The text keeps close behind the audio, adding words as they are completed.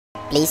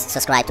Please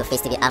subscribe to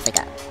Facetv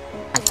Africa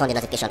and turn the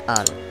notification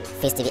on.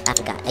 Facetv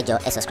Africa, ẹ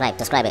jọ̀ọ́, subscribe,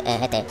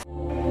 hete.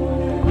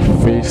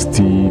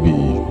 Facetv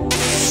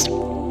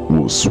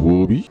was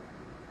Swoby.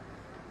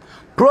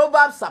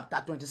 Proverbs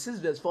chapter 26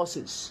 verse 4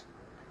 says,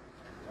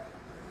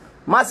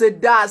 má ṣe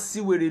dá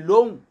sí wèrè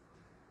lóhùn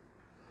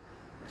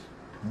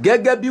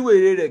gẹ́gẹ́ bí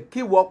wèrè rẹ̀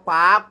kí wọ́n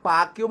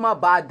pàápàá kí ó má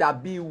bàa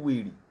dàbí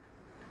wèrè.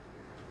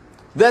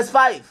 Verse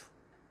 5,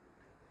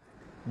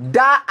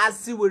 dá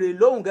aṣiwèrè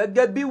lóhùn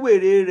gẹ́gẹ́ bí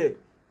wèrè rẹ̀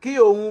kí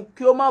òun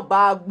kí ó má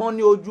bàa gbọ́n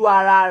ní ojú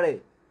ara rẹ̀.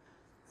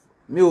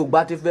 Mi ò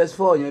gbà ti verse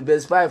 4 yẹn,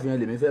 verse 5 yẹn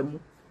lèmi fẹ́ mú.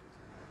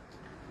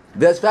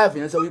 Verse 5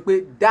 yẹn sọ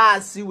wípé dá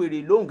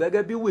aṣiwèrè lóhùn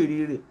gẹ́gẹ́ bí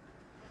wèrè rẹ̀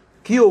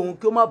kí òun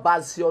kí ó má bàa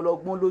ṣe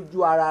ọlọ́gbọ́n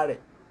lójú ara rẹ̀.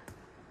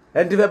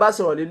 Ẹni tí fẹ́ bá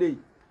sọ̀rọ̀ lélẹ́yìí.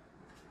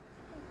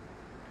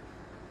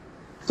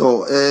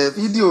 So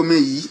fídíò mi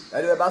yìí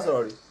Ẹni fẹ́ bá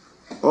sọ̀rọ̀ rí.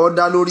 ó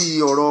dá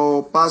lórí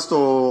ọ̀rọ̀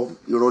pásítọ̀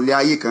ìrọ̀lẹ́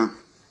ayé kan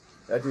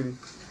Ẹ ti rí.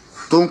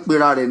 tó ń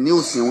pera rẹ̀ ní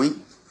òsìnwín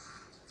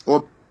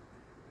ó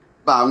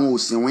bá àwọn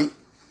òsìnwín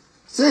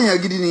ṣé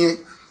èèyàn gidi nìyẹn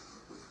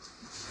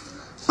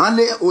wọ́n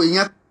lé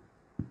èèyàn.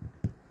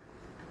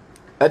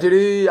 Ẹ ti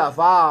rí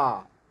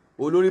àfáà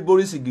olórí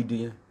Boris gidi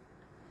yẹn.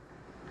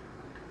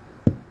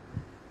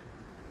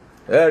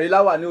 Ẹ rí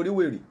láwà ní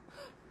oríwèrè.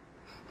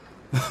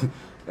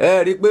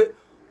 Ẹ rí pé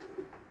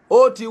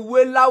ó ti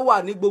wé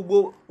láwà ní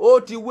gbogbo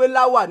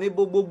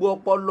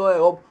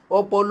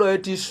ọpọlọ ẹ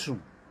ti sùn.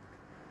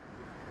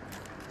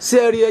 Ṣé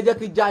ẹ rí ẹ jẹ́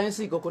kí já yín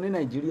sí ìkọ̀kan ní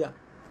Nàìjíríà.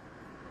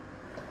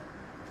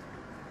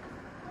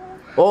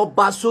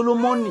 Ọba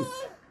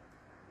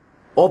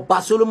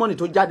Solomoni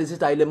tó jáde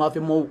síta ilẹ̀ máa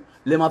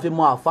fi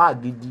mọ àfáà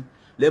gidi,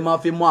 lẹ máa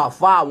fi mọ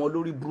àfáà àwọn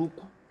lórí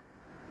burúkú.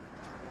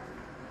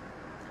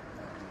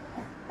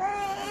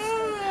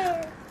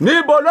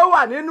 Níbo ló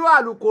wà nínú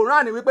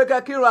àlùkòrán ní wípé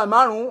kẹ́kírun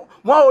àmárùn-ún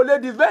wọn ò lè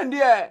dìfẹ́ǹdì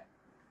ẹ̀.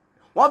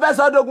 Wọ́n fẹ́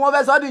sọ́dọ̀gún, wọ́n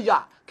fẹ́ sọ́dìjà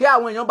kí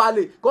àwọn èèyàn bá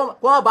lè kó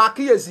wọ́n bá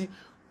kíyèsí.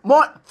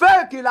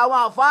 Fẹ́ẹ̀kì làwọn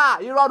àfáà,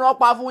 irọ́ náà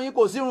pa fún yín,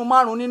 kò sí irun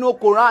márùn-ún nínú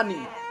Kòránì.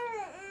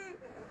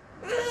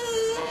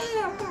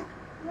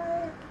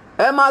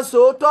 Ẹ máa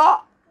sòótọ́,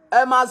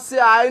 ẹ máa ṣe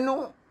àánú,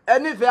 ẹ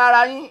nífẹ̀ẹ́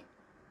ara yín.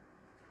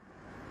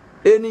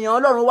 Ènìyàn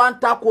Ọlọ́run wá ń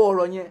tako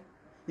ọ̀rọ̀ yẹn.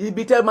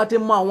 Ibi tẹ́ máa ti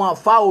mọ àwọn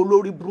àfáà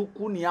olórí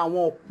burúkú ni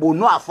àwọn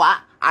òpònú àfáà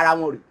ara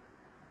wọn rè.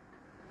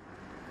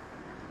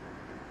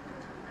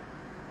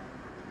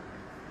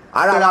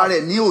 ara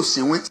rẹ̀ ní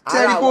òsìnwín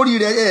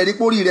ẹ̀rí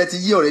pórí rẹ̀ ti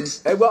yí already.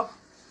 Ẹ gbọ́.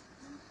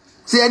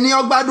 Ṣé ẹni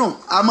ọgbádùn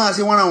a máa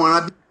ṣe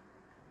wọ́nranwọ̀nran bí.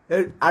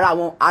 Ara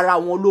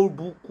wọn olórí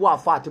burúkú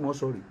àfáà tí mo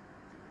sọ rè.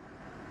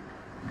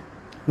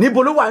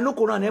 Níbo ló wà nínú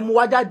Kòránì, ẹ mú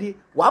wá jáde,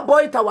 wàá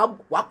bọ́ ìta,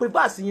 wàá pé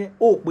báàsì yẹn,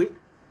 ó pé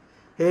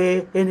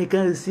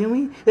ẹnìkan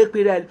ìsinmi èpè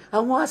rẹ̀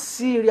àwọn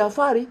àṣírí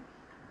àfáàrí.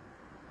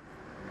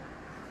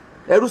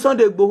 Ẹrú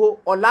Sunday Igboho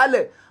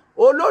ọ̀làlẹ̀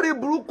olórí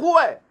burúkú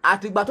ẹ̀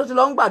àtìgbà tó ti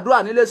lọ ń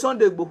gbàdúrà nílé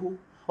Sunday Igboho,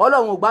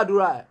 Ọlọ́run ò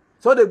gbàdúrà ẹ̀,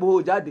 Sunday Igboho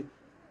ò jáde.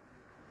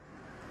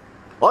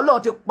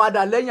 Ọlọ́run ti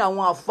padà lẹ́yìn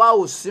àwọn àfáà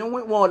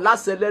òsínwín, wọn ò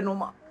láṣẹ lẹ́nu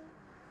mọ́.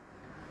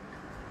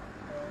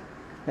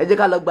 Ẹ jẹ́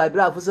ká lọ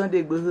gbàdúrà fún Sunday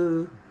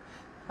Igboho.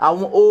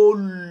 Àwọn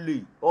olè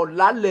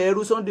ọ̀làlẹ̀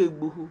ẹrú Sunday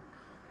Igboho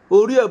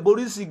orí ẹ̀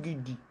Boris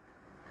gidi.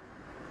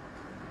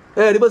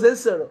 Ẹ rí bó ṣe ń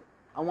sọ̀rọ̀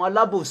àwọn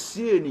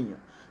alábòsí ènìyàn.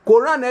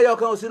 Kòránì ẹyọ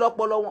kan ò sí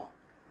lọ́pọlọ wọn.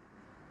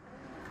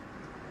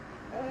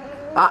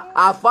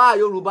 Àfáà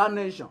Yorùbá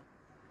nation,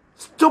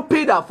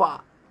 stupid àfáà.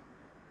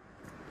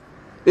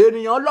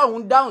 Ènìyàn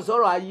Ọlọ́run dáhùn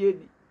sọ̀rọ̀ ayé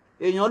ni,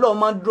 èèyàn Ọlọ́run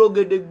máa ń dúró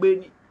gédégbé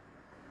ni.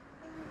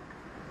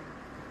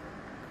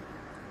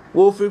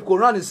 Wo fi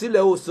Kòránì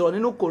sílẹ̀, o sọ̀rọ̀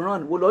nínú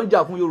Kòránì, wo lọ ń jà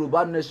fún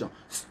Yorùbá nation,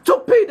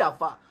 stupid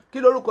àfáà. Kí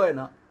lórúkọ ẹ̀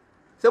náà?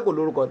 Ṣé kò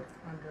lórúkọ ni?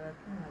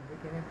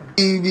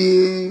 Ibi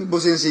bó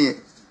ṣe ń ṣe yẹn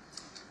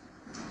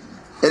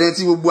ẹni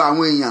tí gbogbo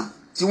àwọn èèyàn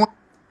tí wọ́n.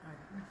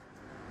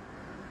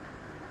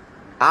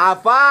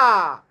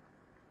 Àfáà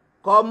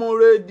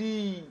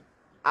Kọ́múrédì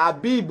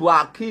Habib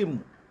Hakeem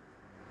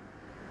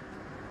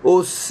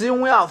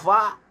òsínwín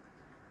àfáà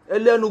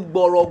ẹlẹ́nu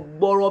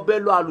gbọ̀rọ̀gbọ̀rọ̀ bẹ́ẹ̀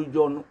lọ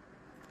àlùjọ̀nù.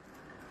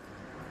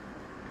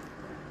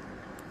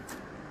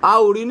 A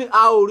ò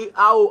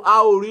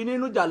rí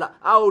nínú jàlá,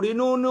 a ò rí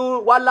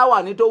nínú wá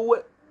láwàní tó wé.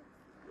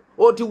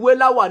 Ó ti wé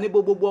láwàní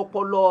gbogbo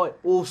ọpọlọ ẹ̀,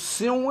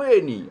 òsínwín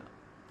ènìyàn.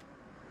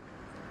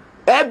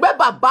 Ẹgbẹ́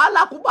bàbá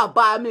alákú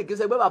bàbá mi kì í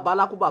ṣe ẹgbẹ́ bàbá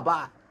alákú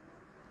bàbá.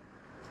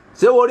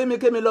 Ṣé wo rí mi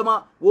kémi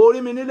lọ́mọ, wo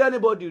rí mi nílé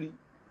anybody rí?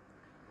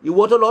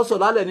 Ìwọ tó lọ sọ̀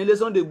lálẹ̀ nílé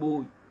Sunday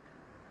Igboho.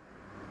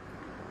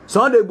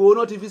 Sunday Igboho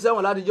náà ti fi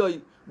sẹ́wọ̀n látijọ́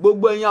yìí.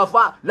 Gbogbo ẹ̀yin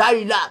àfáà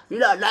láìlá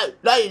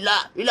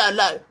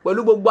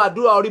pẹ̀lú gbogbo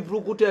àdúrà orí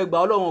burúkú tẹ́ gbà,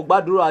 Ọlọ́run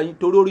gbàdúrà yín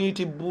torí orí yín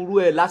ti burú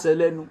ẹ̀ láṣẹ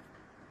lẹ́nu.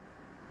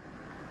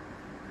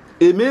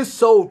 Èmi ń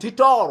sọ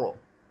òtítọ́ ọ̀rọ̀.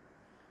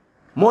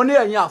 Mo ní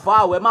ẹ̀yin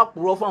àfáà ẹ má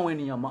purọ́ fún àwọn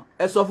ènìyàn mọ́.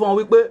 Ẹ sọ fún wọn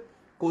wípé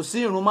kò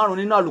sí ìrun márùn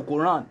nínú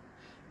àlùkòrán.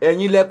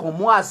 Ẹ̀yin lẹ́kàn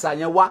mú àṣà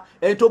yẹn wá,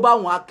 ẹni tó bá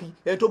wọn á kí,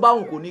 ẹni tó bá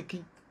wọn kò ní kí.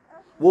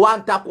 Wo wá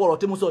ń takò ọ̀rọ̀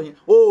tí mo sọ yẹn,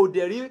 o ò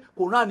dẹ̀ rí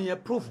Kòránì yẹn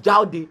proof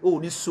jáde, o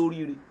ò ní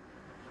sóríire.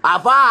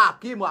 Àfáà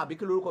Hakeem àbí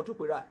kí lórúkọ tó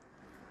pera ẹ̀.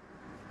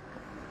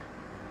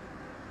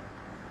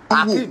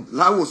 Hakeem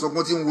láwò sọ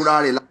pé tí ń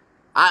wúra rẹ̀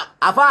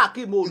àfa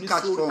Hakeem ò ní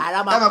sórí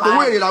ara máa pa ẹ mọ̀ pé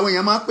wèrè làwọn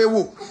èèyàn máa ń pé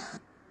wò.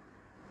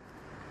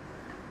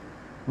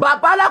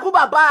 bàbá lákú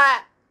bàbá ẹ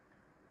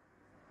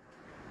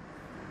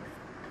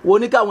wo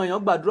ní káwọn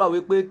èèyàn gbàdúrà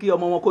wípé kí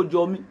ọmọ wọn kó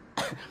jọ mí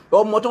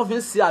ọmọ tó fi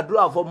ń ṣe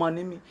àdúrà fọmọ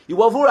ní mi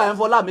ìwọ fúnra ẹ̀ ń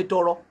fọlá mi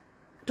tọrọ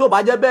tó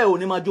bá jẹ́ bẹ́ẹ̀ ò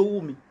ní máa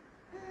jowú mi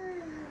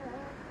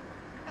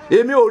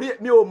èmi ò rí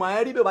mi ò mọ̀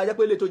ẹ́ rí bí ó bá jẹ́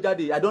pé ilé tó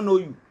jáde I don't know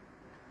you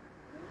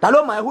ta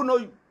ló mọ̀ ẹ́ who know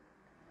you.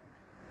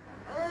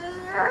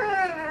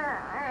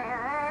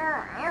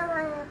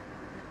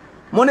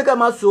 mo ní kẹ́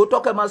máa sọ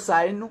òótọ́ kẹ́ máa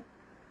sa inú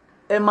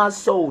ẹ máa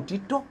sọ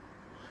òtítọ́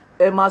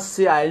ẹ máa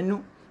ṣe àìnú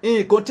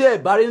nǹkan tí ẹ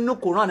bá rí nínú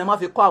Qur'an ẹ má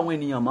fi kọ́ àwọn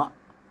ènìyàn mọ́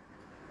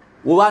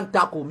wo wá ń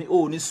takò mí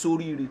ò ní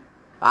sóríire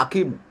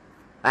Hakeem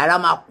ara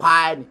máa pa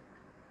ẹ ni.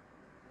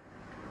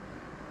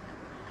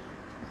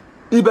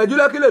 ìbẹ̀jú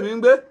lẹ́kí lèmi ń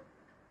gbé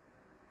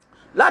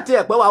láti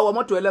ẹ̀pẹ́ wàá wọ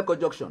mọ́tò ẹlẹ́kọ̀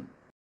junction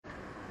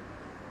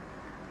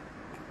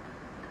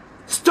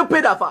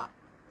stupid afa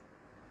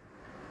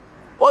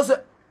ó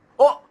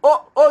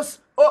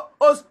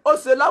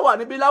ṣe láwà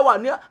ní bí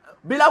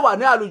láwà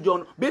ní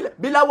àlùjọ̀nù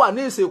bí láwà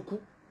ní ìsìnkú.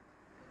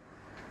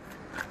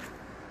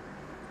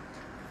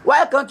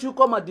 Why can't you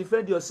come and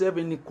defend yourself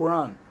in the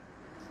Quran?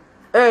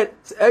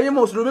 Ẹ̀yin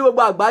mùsùlùmí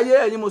gbogbo àgbáyé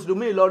ẹ̀yin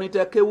mùsùlùmí Ìlọrin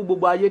tẹ́ kéwú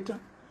gbogbo ayé tán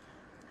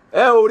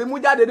ẹ ò rí mú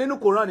jáde nínú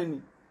Quran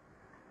ni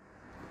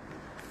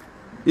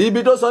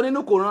ibi tó sọ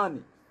nínú Quran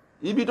ni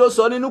ibi tó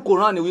sọ nínú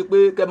Quran ni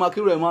wípé kẹ́ máa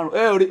kírun ẹ̀ márùn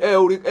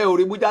ẹ ò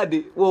rí mú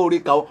jáde wọ́n ò rí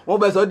kà wọ́n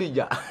fẹ́ sọ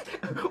dìjà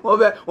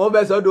wọ́n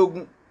fẹ́ sọ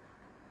dogun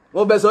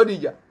wọ́n fẹ́ sọ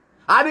dìjà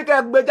a ní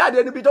kẹ́ gbé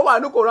jáde níbi tó wà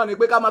nínú Quran ni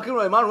pé ká máa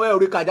kírun ẹ̀ márùn ẹ ò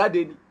rí kà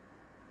jáde ni.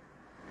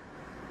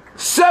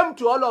 Same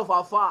to all of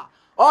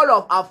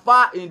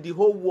Alfa in the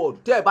whole world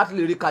tẹ́ ẹ bá ti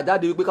lè rí kà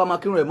jáde wípé ká máa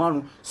kírun ẹ̀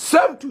márùn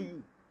same to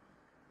you.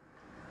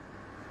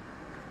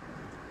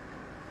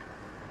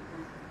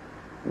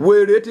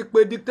 wèrè ti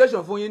pe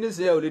dictation fún yín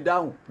nísìnyí ẹ ò lè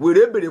dáhùn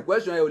wèrè béèrè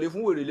question ẹ ò lè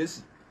fún wèrè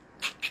lésì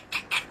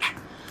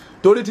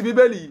torí ti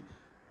bíbélì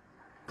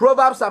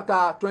Proverbs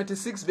chapter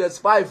 26 verse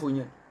 5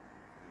 yẹn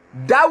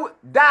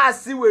dá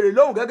sí wèrè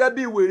lóhùn gẹ́gẹ́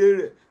bí wèrè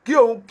rẹ̀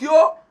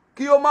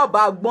kí ó má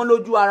bàa gbọ́n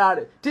lójú ara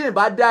rẹ̀ tí ì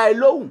bá dá ẹ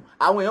lóhùn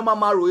àwọn èèyàn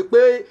máa rò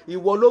pé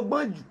ìwọ ló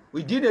gbọ́n jù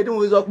ìdí nìyẹn tí mo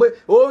fi sọ pé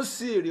ó ń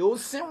sí èrè ó ń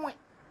sínwìn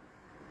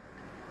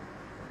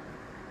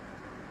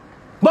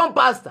gbọ́n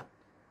pásítà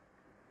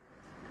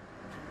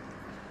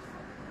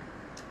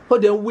ó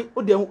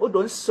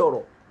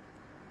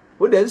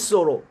dẹ̀ ń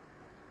sọ̀rọ̀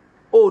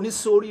ó ní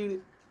sóríire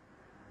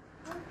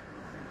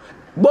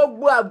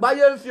gbogbo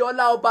àgbáyé ń fi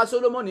ọlá ọba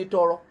Solomoni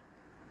tọrọ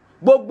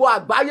gbogbo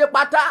àgbáyé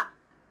pátá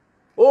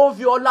ó ń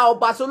fi ọlá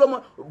ọba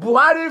Solomoni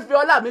Buhari fi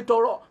ọlá mi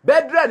tọrọ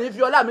Bedren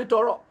fi ọlá mi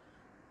tọrọ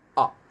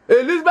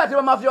Elizabeth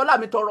máa fi ọlá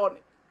mi tọrọ ni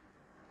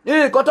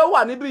nǹkan tó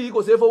wà níbí yìí kò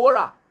ṣeé fowó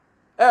rà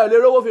ẹ ò lè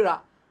rówó fi rà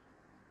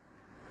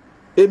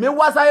èmi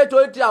wá sáyé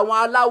torí ti àwọn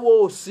aláwo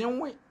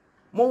òsínwìn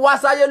mo wá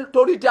sáyé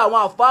torí ti àwọn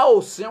àfáà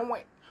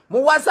òsínwìn mo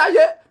wá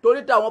sáyé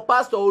torí ti àwọn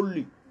pásítọ̀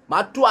olè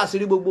máa tú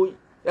àṣírí gbogbo yín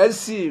ẹ ń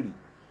sí èrè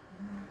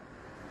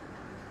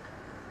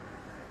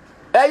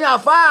ẹ̀yin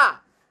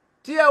àfáà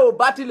tí ẹ ò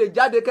bá ti lè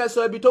jáde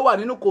kẹsọ ibi tó wà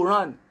nínú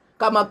Quran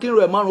ká máa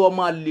kírun ẹ̀ márùn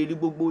ọmọ àlè ní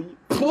gbogbo yín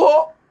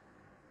pọ́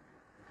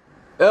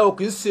ẹ ò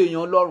kì í ṣe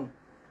èèyàn lọ́rùn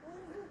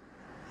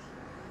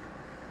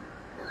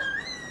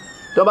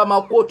tó bá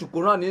máa kóòtù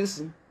Quran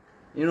nísìn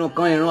ìrun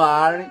kan ìrun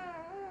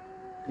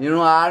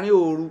àárín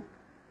òru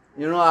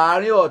ìrun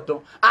àárín ọ̀tàn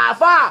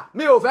àfáà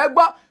mi ò fẹ́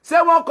gbọ́ ṣé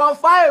wọ́n kọ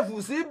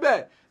 5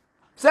 síbẹ̀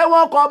ṣé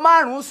wọ́n kọ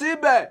 5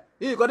 síbẹ̀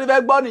nǹkan tí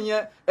fẹ́ gbọ́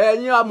nìyẹn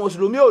ẹ̀yin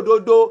mùsùlùmí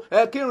òdodo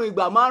ẹ kírun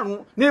ìgbà 5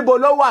 níbo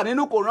ló wà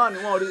nínú Quran ni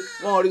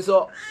wọ́n rí sọ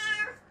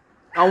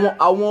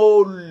àwọn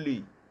olè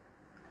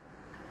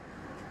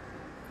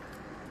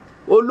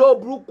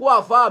olóburúkú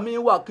àfáà mi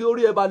wà kí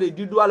orí ẹ bá lè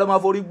dídú á lọ máa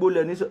forí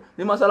gbolẹ̀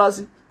ní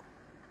mọ́sálásí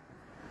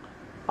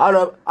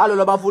á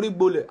lọ máa forí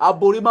gbolẹ̀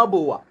aborí má bò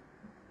wà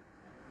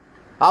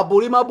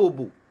aborí má bò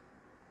bò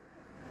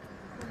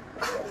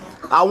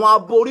àwọn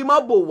aborí má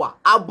bò wà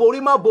aborí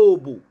má bò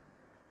bò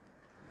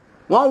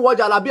wọ́n ń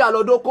wọjà làbí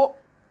àlọ́dókó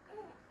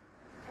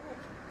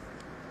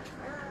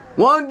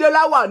wọ́n ń dé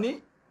láwàní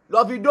lọ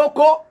fi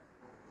dókó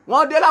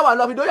wọ́n dé láwàní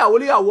lọ fi dóyàwó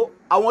líyàwó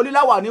àwọn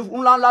oníláwàní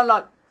ńláńláńlá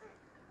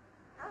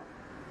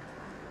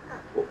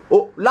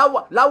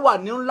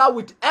láwàní ńlá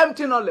with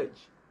empty knowledge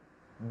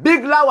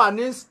big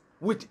láwàní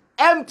with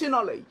empty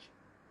knowledge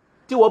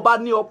tí wọ́n bá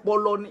ní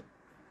ọpọlọ ní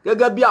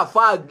gẹ́gẹ́ bí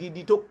àfáà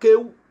gidi tó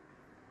kéwú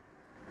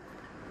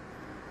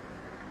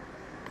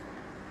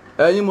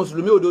ẹ̀yin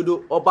mùsùlùmí òdodo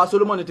ọba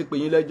Solomoni ti pè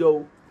yín lẹ́jọ́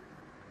o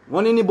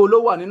wọ́n ní níbo ló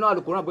wà nínú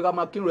àlùkùránì pé ká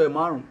máa kírun ẹ̀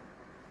 5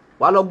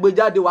 wà lọ gbé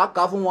jáde wà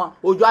ká fún wọn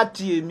ojú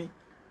àti èmi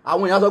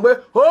àwọn èèyàn sọ pé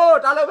ó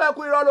ta ló fẹ́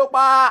kú irọ́ ló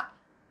pa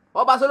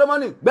ọba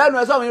Solomoni gbẹ́nu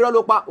ẹ sọ̀rọ̀ irọ́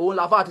ló pa òun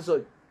làfáà ti sọ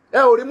yìí ẹ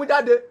ò rí mú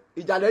jáde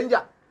ìjàlẹ̀ ń jà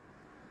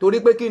torí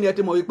pé kí ni ẹ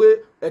ti mọ̀ wípé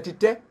ẹ ti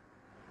tẹ́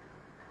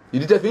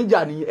ìdí tẹ́ fi ń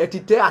jà nìyẹn ẹ ti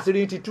tẹ́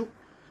àṣírí ti tú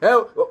ẹ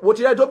wo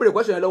ti rẹ́ tó bèrè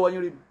question yẹn lọ́wọ́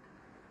yín rí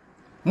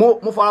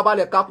mo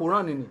farabalẹ̀ ka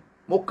Quran ni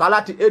mo kà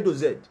láti A to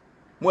Z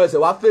mo ẹsẹ̀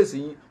wá fèsì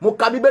yín mo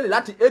ka bíbélì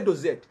láti A to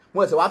Z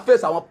mo ẹsẹ̀ wá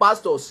fèsì àwọn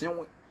pásítọ̀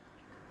síwìn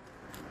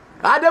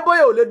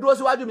Adébóyè ò lè dúró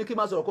síwájú mi kí n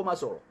máa sọ̀rọ̀ kó máa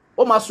sọ̀rọ̀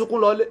ó máa sunkún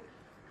lọlé.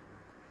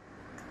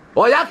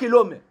 Ọ̀yá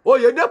kìlómẹ̀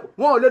Oyèdèpọ̀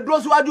wọn ò lè dúró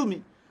síwájú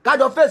mi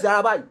kájọ fèsì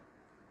ara báyìí.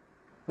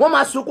 Wọ́n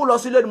máa sunkún lọ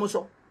sílé ni mo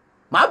sọ.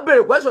 Màá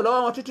béèrè question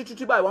lọ́wọ́ wọn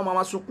títí báyìí wọ́n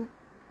máa sunkún.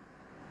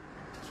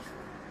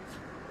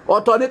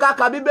 Ọ̀tọ̀ ni ká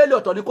ka Bíbélì,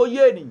 ọ̀tọ̀ ni kó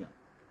yé ènìyàn.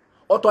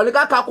 Ọ̀tọ̀ ni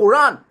ká ka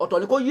Qur'An, ọ̀tọ̀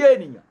ni kó yé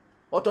ènìyàn.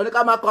 Ọ̀tọ̀ ni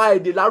ká máa ka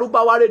èdè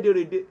Lárúbáwá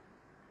rédèrèdè.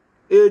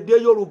 Èdè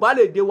Yorùbá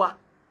lè dé wa.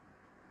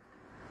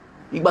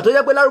 Ìgbà tó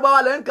jẹ́ pé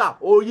Lárúbáwá lẹ́ ń kà,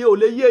 òye ò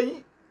lè yé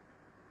yín.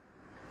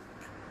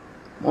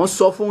 Wọ́n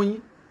sọ fún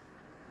yín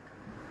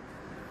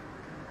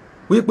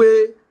wípé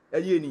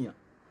ẹ̀yin ènìyàn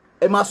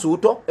ẹ máa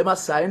sòótọ́, ẹ máa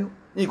ṣàánú.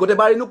 Nǹkan tẹ́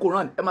bá rí ní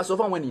Qur'an ẹ máa sọ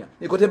fún àwọn ènìyàn.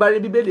 Nǹkan tẹ́ bá rí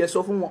ní Bíbélì ẹ sọ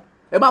fún wọn.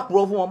 Ẹ má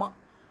purọ́ fún wọn mọ́.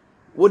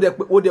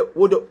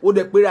 Wo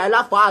dẹ̀ pé ra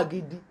aláfàá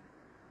gidi.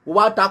 Wo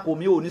wá takò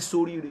mí ò ní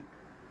sóríire.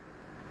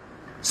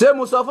 Ṣé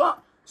mo sọ fún?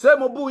 Ṣé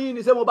mo bú yín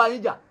ni? Ṣé mo bá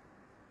yín jà?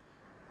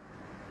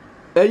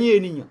 Ẹ̀yin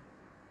ènìyàn.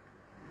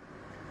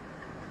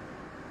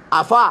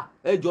 Àfà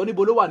ẹjọ́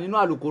níbo ló wà nínú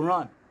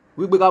Al-Qur'an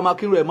wípé ká máa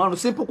kírun ẹ̀ márùn.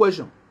 Simple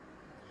question.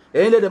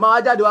 Ẹ̀yin lè dẹ̀ máa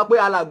wá jáde wá pé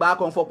alàgbà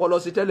kan fọpọlọ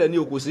sí tẹ́lẹ̀ ní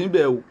òkò sí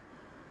níbẹ̀ o.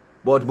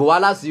 But bò wá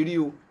láṣìírí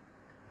o.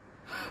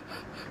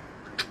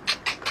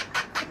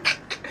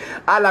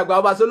 Alàgbà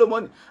ọba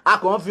Solomoni a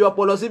kàn fi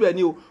ọpọlọ síbẹ̀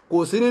ni o.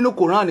 Kò sí nínú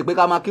Qur'an pé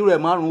ká máa kírun ẹ̀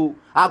márùn o.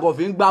 A kàn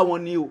fi ń gbá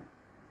wọn ni o.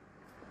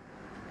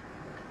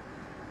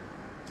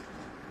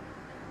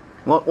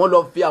 Wọ́n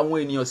lọ fi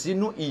àwọn ènìyàn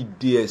sínú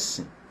ìdè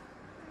ẹ̀sìn.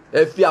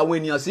 Ẹ fi àwọn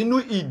ènìyàn sínú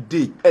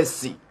ìdè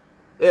ẹ̀sìn.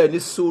 Ẹ ní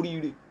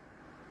sóríire.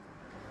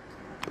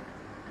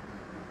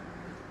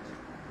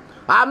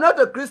 I'm not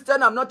a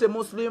Christian, I'm not a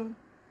Muslim,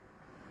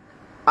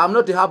 I'm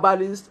not a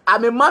herbalist.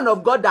 I'm a man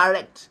of God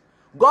direct.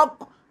 God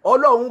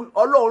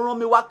Ọlọ́run rán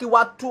mi wá kí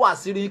wá tú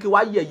àṣírí kí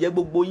wá yẹ̀yẹ́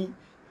gbogbo yín.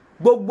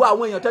 Gbogbo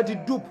àwọn èèyàn tẹ́ ti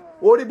dupe,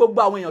 orí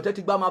gbogbo àwọn èèyàn tẹ́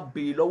ti gbá máa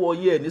bèèrè lọ́wọ́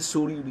yín ẹ̀ ní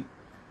sóríire.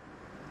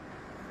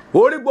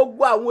 Orí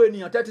gbogbo àwọn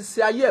ènìyàn tẹ́ ti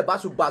ṣe ayé ẹ̀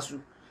báṣubàṣu.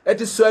 Ẹ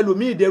ti sọ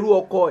ẹlòmíì dẹrú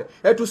ọkọ ẹ̀.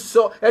 Ẹ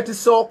ti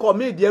sọ ọkọ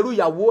míì dẹrú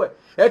ìyàwó ẹ̀.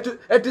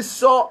 Ẹ ti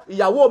sọ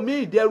ìyàwó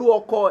míì dẹrú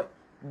ọkọ ẹ̀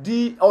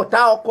di ọ̀tá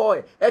ọkọ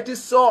ẹ̀. Ẹ ti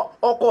sọ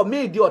ọkọ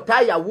míì di ọ̀tá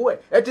ìyàwó ẹ̀.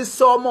 Ẹ ti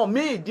sọ ọmọ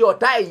míì di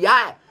ọ̀tá ìyá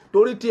ẹ̀.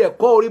 Torí tí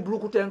ẹ̀kọ́ orí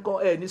burúkú tẹ́ ń kọ́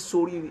ẹ̀ ní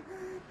sóríire.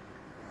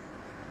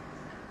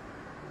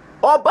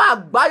 Ọba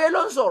àgbáyé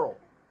ló ń sọ̀rọ̀.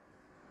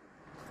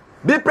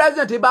 Bí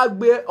president bá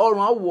gbé ọrùn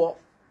àwọ̀,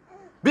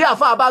 bí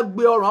àfáà bá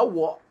gbé ọrùn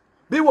àwọ̀,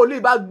 bí wòlíì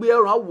bá gbé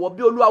ọrùn àwọ̀,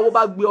 bí olúwawo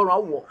bá gbé ọrùn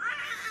àwọ̀.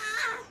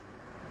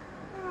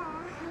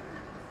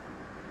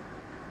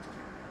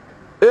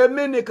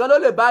 Èmi nìkan ló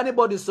lè bá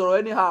anybody sọ̀rọ̀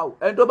anyhow.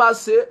 Ẹni tó bá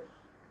ṣe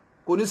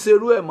kò ní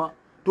ṣerú ẹ̀ mọ́.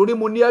 Torí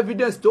mo ní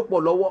evidence tó pọ̀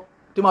lọ́wọ́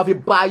tí màá fi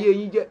bà ayé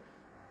yín jẹ́.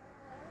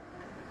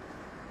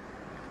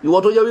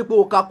 Ìwọ tó jẹ́ wípé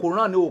o ka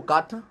Qur'an ni o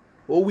ka tán.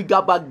 O wí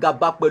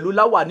gàbàgàbà pẹ̀lú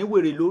láwà ní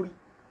wèrè lórí.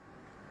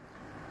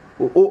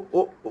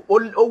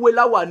 O wé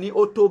láwà ní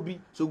ó tóbi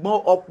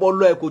ṣùgbọ́n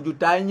ọpọlọ ẹ̀ kò jù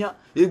ta ẹyán.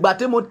 Ìgbà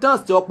tí mo tán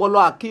sí ọpọlọ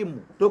Hakeem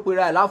tó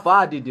pera ẹ̀ láfàá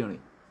àdìdìrìn.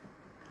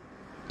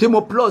 Tí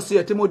mo plus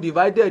ẹ̀, tí mo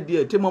divided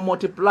ẹ̀, tí mo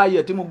multiply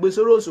ẹ̀, tí mo gbé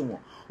sórí òṣùwọ̀n.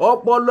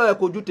 Ọpọlọ ẹ̀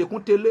kò jù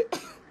tèkúntélé.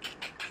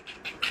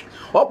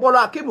 Ọpọlọ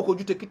Hakeem kò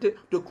jù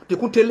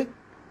tèkúntélé.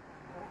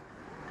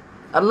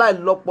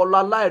 Aláìlọ́pọlọ,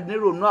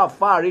 aláìnírònú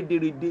àfáà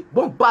rédèrèdè.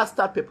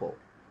 Bombastic people.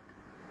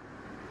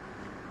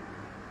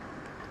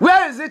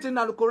 Where is it in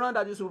the Quran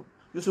that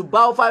you should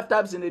bow 5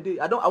 times in a day?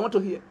 I want to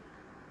hear.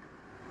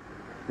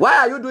 Why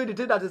are you doing the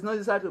thing that is not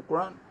inside the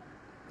Quran?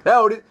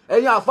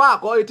 Ẹ̀yin àfáà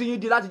kọ́ etí yín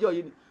di látijọ́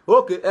yìí ni.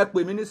 Okay, ẹ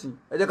pè mí nísìn.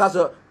 Ẹ jẹ́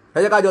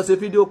ká jọ ṣe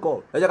video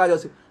call. Ẹ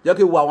jẹ́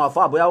kí wo àwọn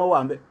àfáà bóyá wọ́n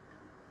wà ńbẹ̀.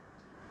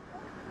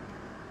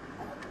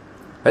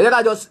 Ẹ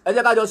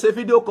jẹ́ ká jọ ṣe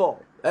video call.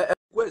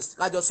 Request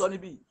ká jọ sọ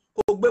níbí.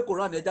 Kó gbé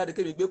Quran ẹ jáde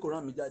kémi gbé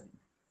Quran mi jáde.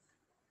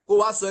 Kó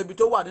wá sọ ibi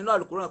tó wà nínú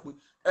Al-Quran pé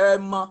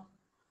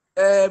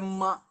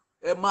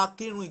ẹ máa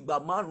kírun ìgbà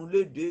 5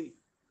 léde.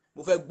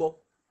 Mo fẹ́ gbọ́.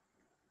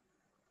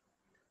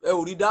 Ẹ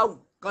ò rí dáhùn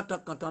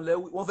kàntànkàntàn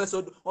lẹ́wí. Wọ́n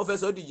fẹ́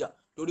sọ dìjà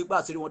torí pé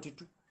àṣírí wọn ti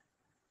tú.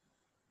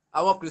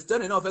 Àwọn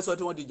Kristẹni náà fẹ́ sọ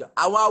tí wọ́n dìjà.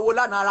 Àwọn awo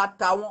lánàá ara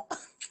ta wọ́n.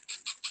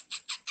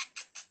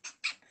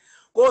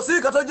 Kò sí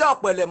nǹkan tó jẹ́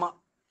ọ̀pẹ̀lẹ̀ mọ́.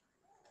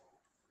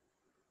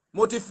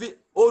 Mo ti fi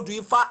odù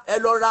Ifá, ẹ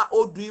lọ ra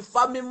odù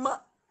Ifá mímọ́.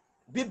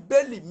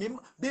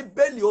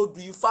 Bíbélì odù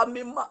Ifá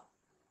mímọ́.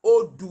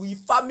 Odù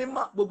Ifá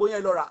mímọ́. Gbogbo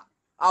yẹn lọ ra.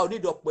 A ò ní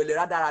ìdọ̀pẹ̀lẹ̀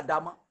rádaràda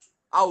mọ́.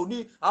 A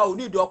ò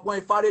ní ìdọ̀pọ̀n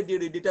Ifá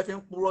rédèrèdè tẹ́ fi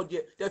ń purọ́ jẹ,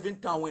 tẹ́ fi ń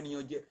tan àwọn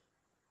ènìyàn jẹ.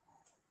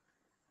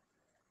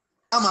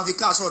 A máa fi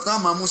káàsọ̀ tá a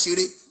máa mú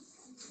ṣeré.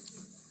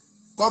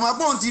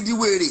 Kọ̀mọ̀pọ̀n ti di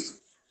wèrè.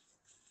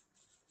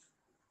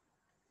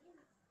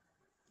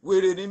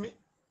 Wèrè ni mí.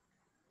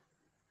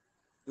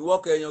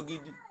 Ìwọ kẹ̀yàn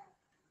gidi.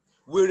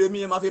 Wèrè mi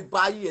yẹn máa fi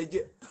bá yí ẹ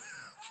jẹ́.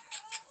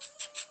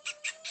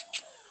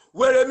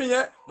 Wèrè mi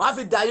yẹn máa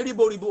fi dà yín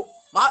ríboríbo.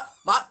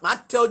 Máa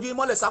tẹ ojú yín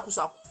mọ́lẹ̀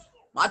sákúsákú.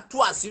 Máa tú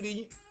àṣírí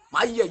yín.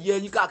 Máa yẹ̀yẹ́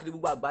yín káàkiri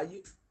gbogbo àgbáyé.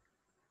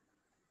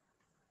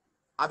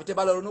 Àfi tẹ́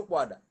bá lọ ronú pọ̀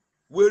àdá.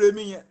 Wèrè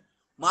mi yẹn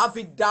máa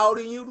fi da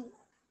orí yín rú.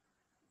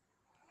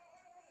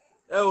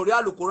 Ẹ ò rí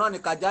Al-Qur'an ní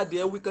ká jáde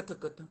ẹ wí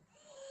kẹtẹkẹtẹ.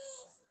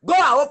 Go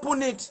and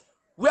open it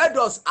Where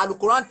does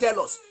Al-Quran tell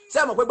us?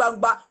 Ṣé mo pé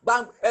gbangba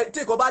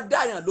tí kò bá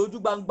dáyàn lójú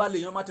gbangba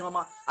lèèyàn má ti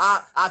máa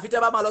àfi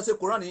tẹ́ bá máa lọ sí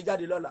Quran yìí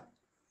jáde lọ́la.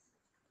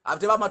 Àfi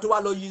tẹ́ bá máa tó wá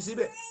lọ yí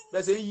síbẹ̀.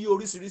 Bẹ́ẹ̀ ṣe ń yí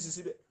oríṣiríṣi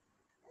síbẹ̀.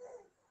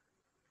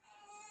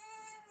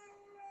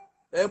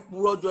 Ẹ ń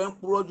purọ́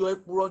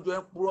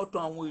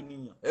tán àwọn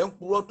ènìyàn. Ẹ ń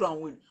purọ́ tán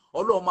àwọn ènìyàn.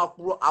 Ọlọ́run máa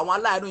purọ́, àwọn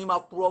aláìní yìí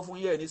máa purọ́ fún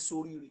yín ní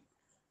sóríire.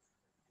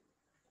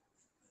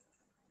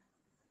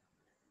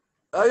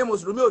 Ẹ̀yin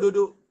Mùsùlùmí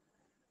òdodo.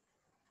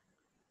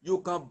 You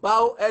can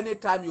bow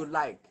anytime you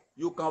like.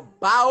 You can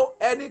bow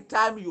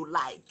anytime you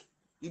like.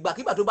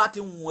 Ìgbàkígbà tó bá ti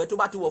wù ẹ́ tó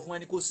bá ti wọ̀ fún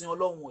ẹni kó sin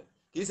Ọlọ́run ẹ̀.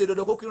 Kì í ṣe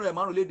dandan kó kírun ẹ̀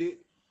márùn léde.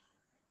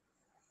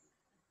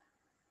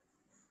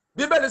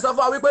 Bíbélì sọ fún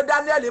wa wípé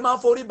Daniel máa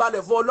ń forí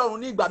balẹ̀ fún Ọlọ́run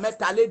ní ìgbà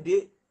 3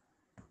 léde.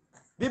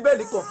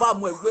 Bíbélì confirm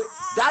ẹ̀ wípé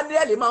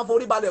Daniel máa ń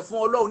forí balẹ̀ fún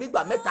Ọlọ́run ní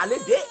ìgbà 3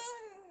 léde.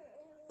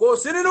 Kò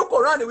sí nínú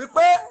Qur'an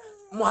wípé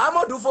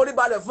Muhammadu forí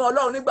balẹ̀ fún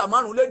Ọlọ́run nígbà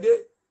 5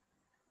 léde.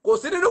 Kò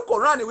sí nínú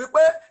Qur'an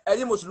wípé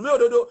ẹ̀yin Mùsùlùmí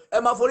òdodo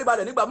ẹ máa forí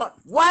balẹ̀ nígbà 5.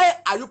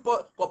 Why are you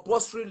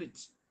prostrating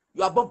it?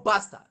 You are born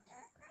bastard.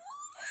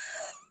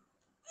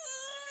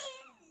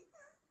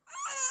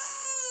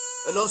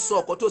 Ẹ lọ sọ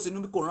ọkọ tó sí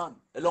nínú Qur'an.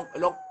 Ẹ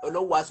lọ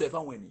wá aṣọ ẹ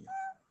fáwọn ènìyàn.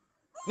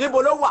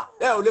 Níbo ló wà?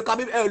 Ẹ ò lè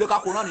ka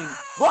Qur'an nínú.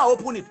 Go and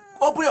open it.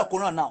 Open your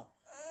Qur'an now.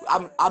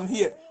 I'm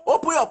here.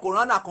 Open your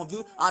Qur'an and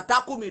confuse and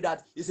tackle me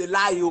that it's a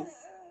lie. You.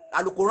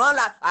 Al-Quran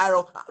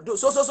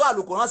so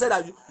Al-Quran said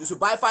that you should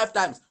buy 5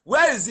 times.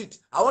 Where is it?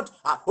 I want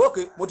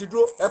okay, mo ti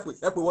dúró ẹ pè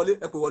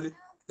wọlé.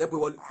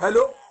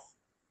 Hello.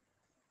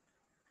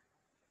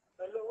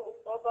 Hello,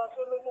 Baba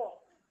Solomon.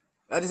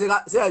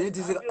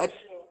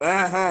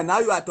 Now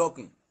you are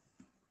talking.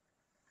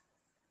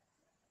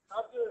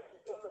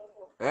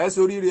 Ẹ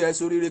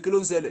sóríire kí ló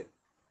ń ṣẹlẹ̀?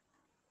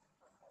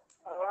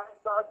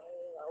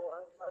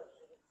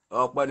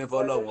 Ọpẹ́ ni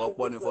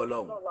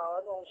fọ́lọ́run.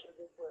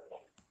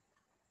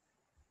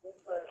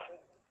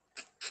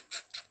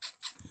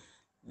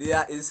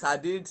 There is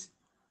hadith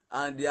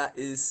and there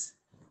is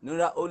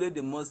not only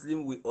the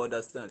Muslim will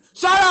understand.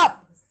 Shut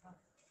up!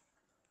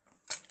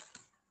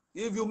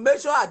 If you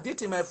mention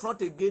hadith in my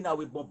front again, I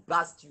will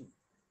bombast you.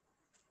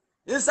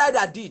 Inside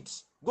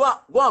hadith, go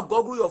and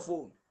Google your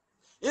phone.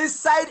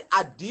 Inside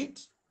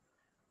hadith,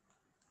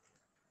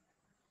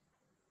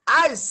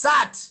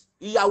 Aisat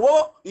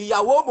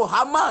ìyàwó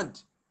Muhammad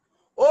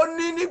ó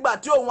ní nígbà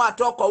tí òun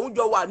àtọkọ òun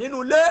jọ wà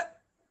nínú ilé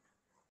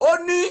ó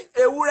ní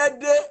ewúrẹ́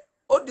dé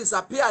ó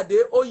disappear dé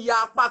ó ya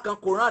apá kan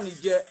Quran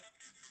jẹ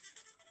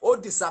ó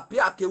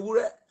disappear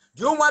kewúrẹ́.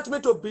 Do you want me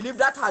to believe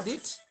that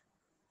hadith?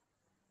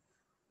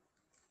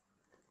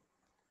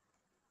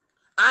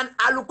 And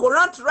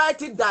Al-Quran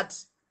writing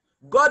that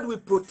God will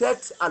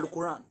protect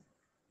Al-Quran.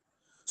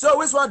 So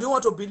which one do you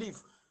want to believe?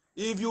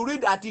 If you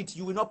read at it,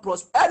 you will not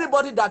prosper.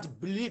 Anybody that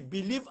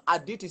believe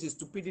at it is a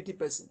stupidity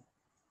person.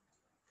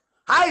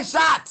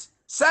 Aishat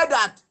said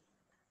that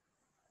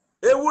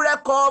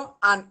ewúrẹ́ come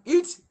and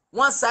eat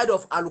one side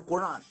of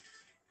Al-Quran.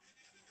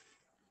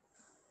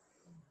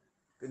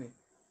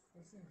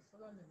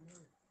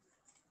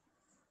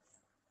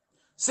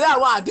 Ṣé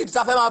àwọn hadith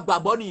tá fẹ́ máa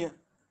gbàgbọ́ nìyẹn?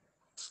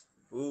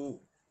 Oh.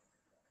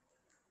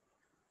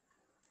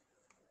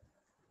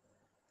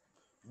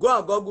 Go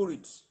and Google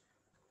it.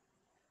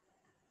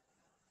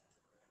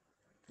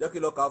 Jẹ́ kí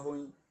lọ kà fún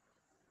yín.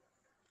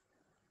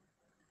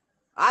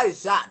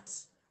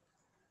 Aishat.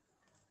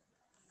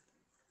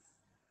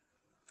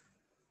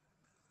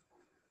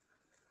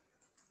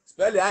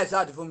 Spell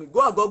Aishat for me.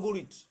 Go and Google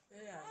it.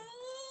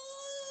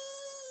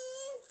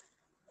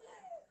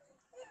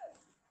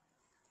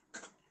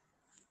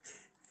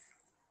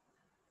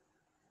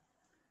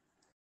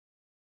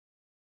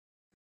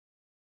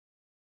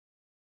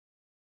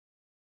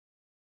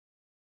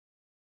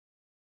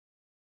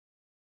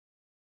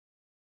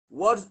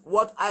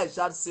 What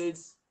Aisha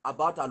says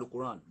about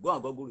Al-Quran. Go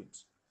and Google it.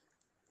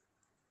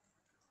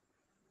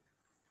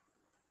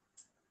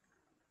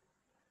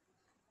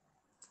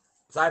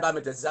 Sábà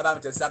mi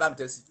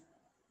tẹ̀sí.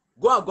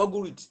 Go and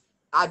Google it.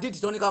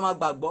 Hadith tó ní ká máa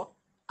gbàgbọ́.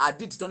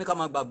 Hadith tó ní ká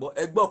máa gbàgbọ́.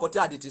 Ẹ gbọ́ ọkọ tí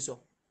hadith sọ.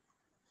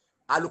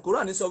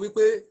 Al-Quran sọ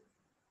wípé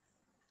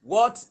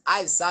what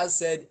Aisha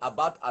said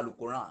about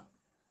Al-Quran.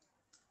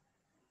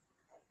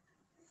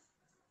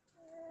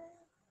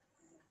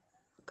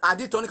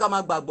 Hadith tó ní ká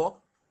máa gbàgbọ́.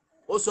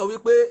 Ó sọ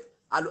wípé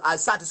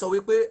Aisha ti sọ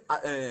wípé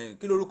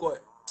kí lórúkọ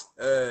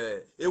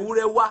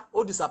ewúrẹ́ wá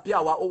ó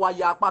disappear wá ó wá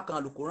ya apá kan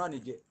Al-Quran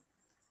jẹ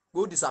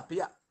ó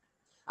disappear.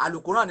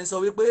 Al-Quran sọ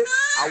wípé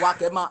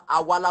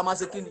àwa la máa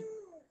ṣe kíni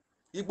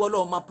igbó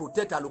Ọlọ́run máa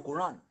protect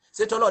Al-Quran.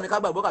 Ṣé tọ́lọ́ ní ká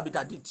gbàgbọ́ kàbí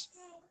tàdít?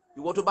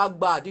 Ìwọ tó bá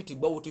gba àdìtì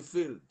gbọ́ wo ti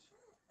fail.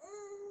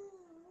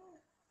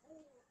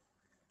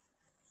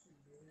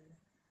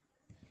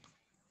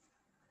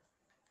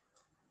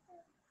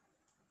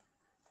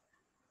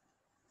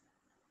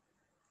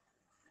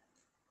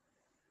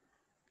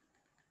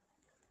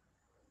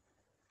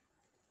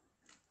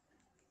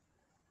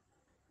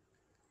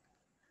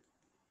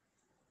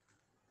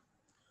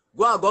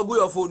 Go and Google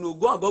your phone.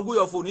 Go and Google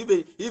your phone.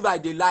 If I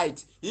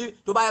delight,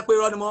 to buy a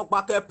pair on more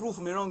packet proof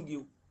me wrong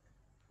you.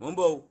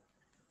 Mumbo.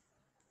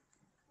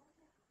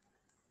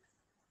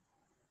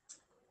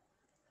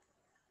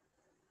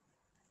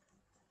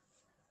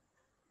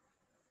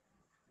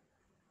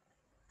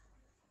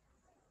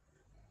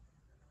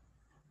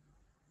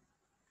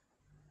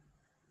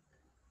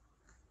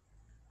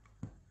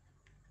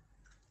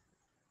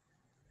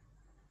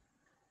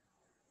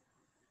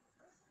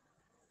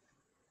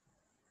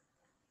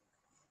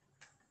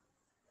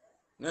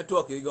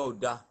 network yìí gan ò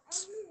dáa.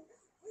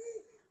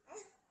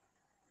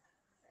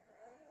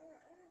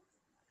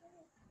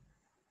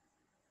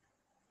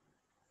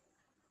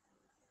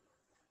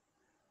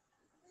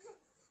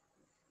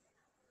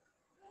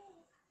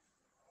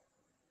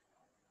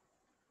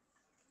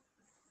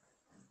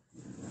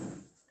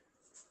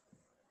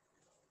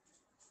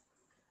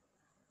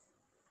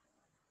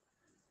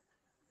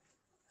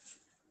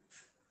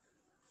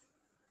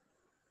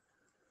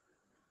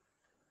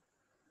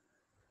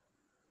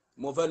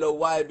 mo fẹ́ lọ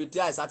wá ibi tí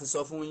àìsà ti sọ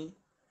fún yín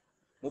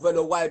mo fẹ́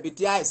lọ wá ibi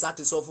tí àìsà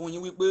ti sọ fún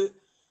yín wípé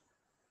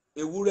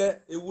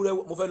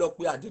ewúrẹ́ mo fẹ́ lọ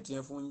pe àdìtì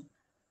yẹn fún yín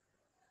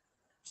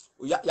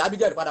yàbí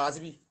jẹ́rìí padà wá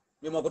síbí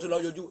mi mọ̀ kó tó lọ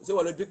yọjú ṣé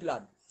wọ́n lọ Ckle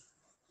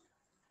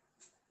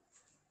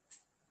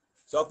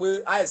sọ pé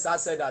àìsà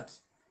said that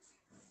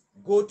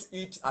goat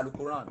eat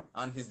Al-Quran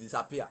and he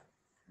disappear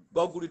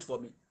Google it for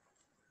me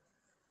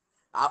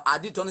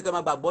àdìtì wọn ní kẹ́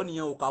máa gbàgbọ́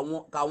nìyẹn o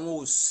káwọn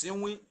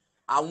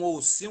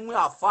òsínwín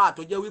àfáà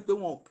tó jẹ́ wípé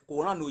wọn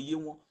Quran òye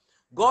wọn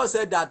God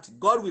said that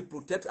God will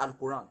protect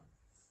Al-Quran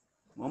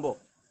wọ́n bọ̀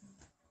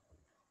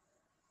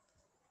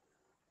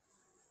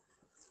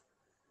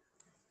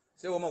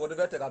ṣé wọ́n mọ̀ kò tó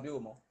fẹ́ tẹ̀ka bí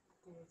wọ́n mọ̀.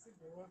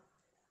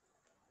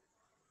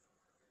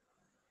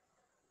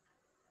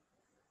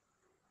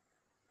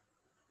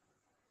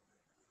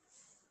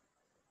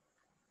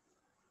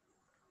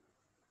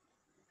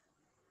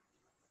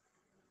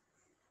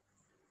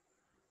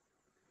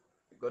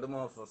 Ìkọ́ tó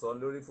mọ̀ sọ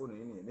lórí fóònù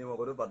yìí nìyẹn ní ìmọ̀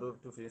kò tó fà tó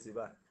fi ń ṣe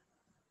báyìí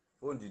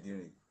fóònù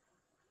dìdìrìn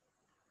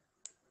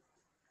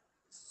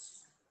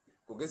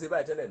kò gé ṣe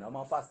báyìí tẹ́lẹ̀ náà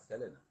máa fast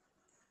tẹ́lẹ̀ náà.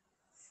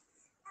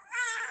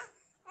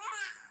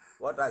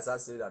 What I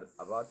say that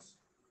about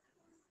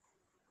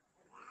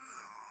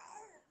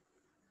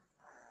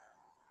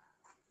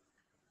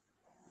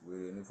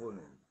wèrè ní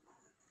fóònù yìí.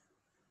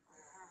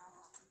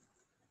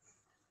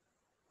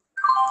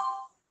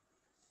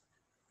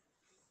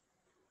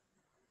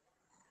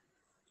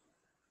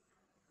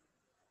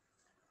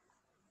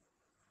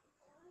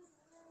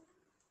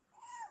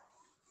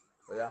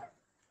 Oh yeah,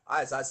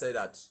 I say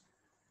that.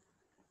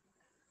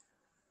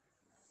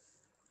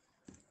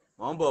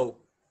 Wọ́n bọ̀ o.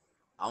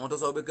 Àwọn tó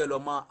sọ pé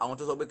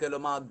kẹ́ lọ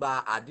máa gba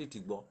àdìtì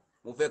gbọ́.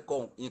 Mo fẹ́ kọ́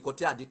nǹkan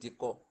tí àdìtì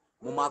kọ́.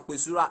 Mo máa pe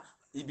súrà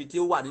ibi tí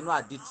ó wà nínú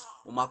àdìtì.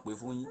 Mo máa pè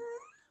fún yín.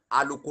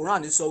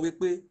 Al-Quran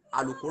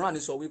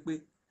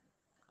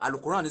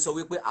sọ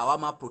wípé àwa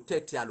máa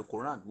protect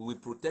Al-Quran. We will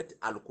protect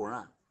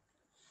Al-Quran.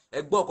 Ẹ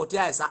gbọ́ ọkọ̀ tí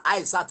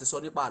àìsà ti sọ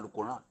nípa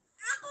Al-Quran.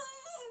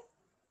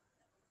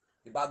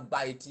 Ìbá gba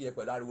etí ẹ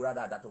pẹ̀lú ariwo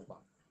dáadáa tó pa.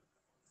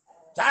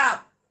 Shut up!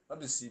 Not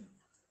the seed.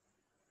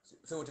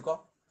 Ṣé o ti kọ́?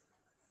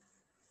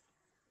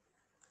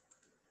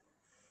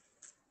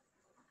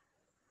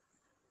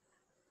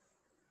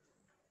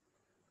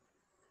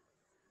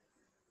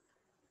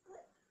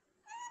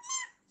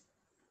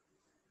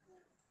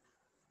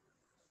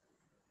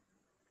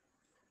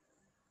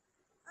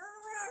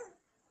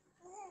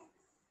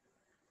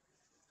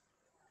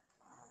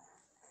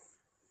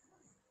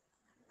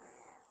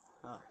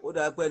 Ó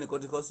dáa pé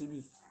ẹnìkan ti kọ́ síbí.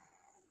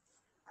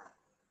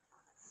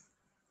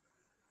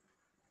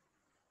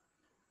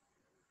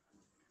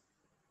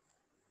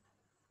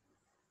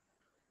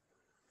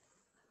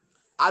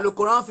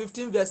 Al-Quran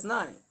 15 verse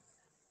 9.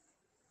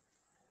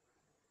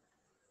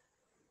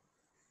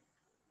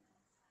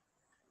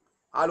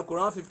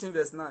 Al-Quran 15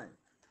 verse 9.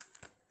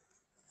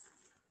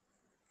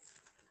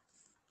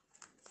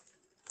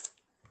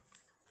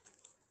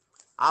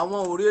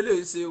 Àwọn orí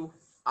eléyìí ṣe o.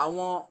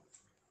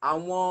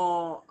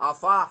 Àwọn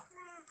àfáà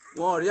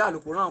wọn rí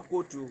Al-Quran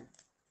kóòtù.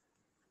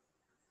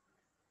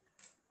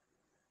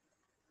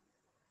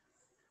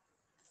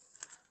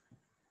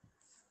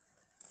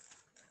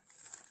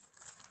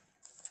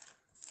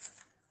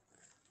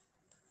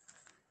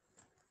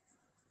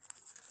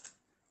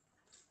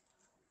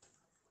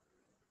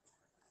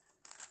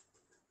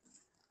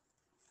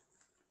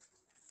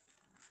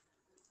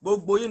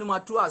 Gbogbo yín ni máa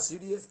tú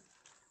àṣírí ẹ̀.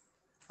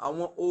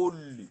 Àwọn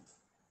olè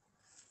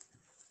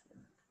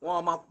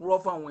wọ́n máa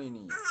purọ́ fáwọn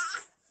ènìyàn.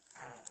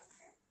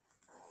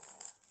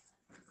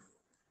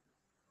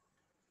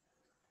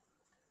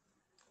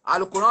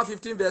 Al-Quran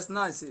 15 verse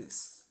 9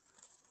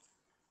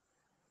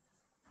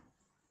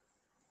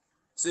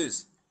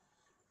 says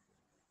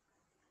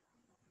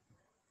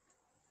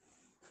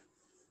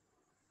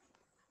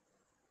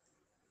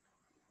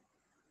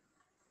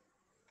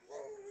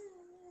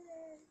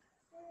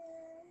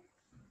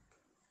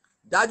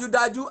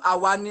dájúdájú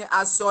àwa ni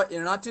a sọ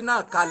ìrántí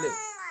náà kalẹ̀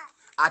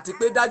àti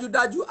pé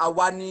dájúdájú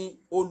àwa ni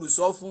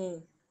olùsọ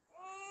fún.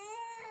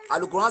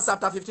 Al-Quran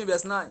chapter 15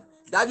 verse 9.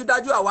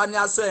 Dájúdájú àwa ni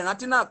a sọ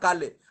ìrántí náà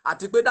kalẹ̀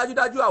àti pé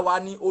dájúdájú àwa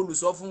ni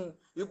olùsọ fún.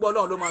 Ipò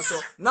Ọlọ́run ló máa sọ.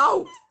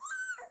 Now,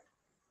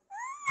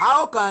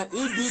 how can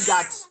it be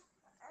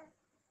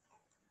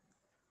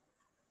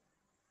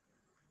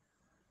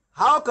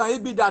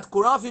that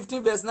Quran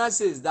 15 verse 9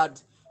 says that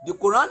the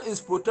Quran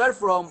is protected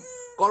from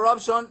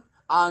corruption,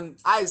 and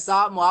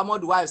Aisha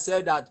Muhammad's wife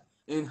said that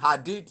in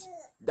Hadith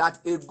that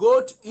a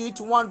goat eat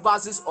one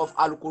verses of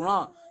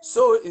Al-Quran,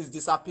 so it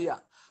disappear.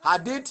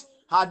 Hadith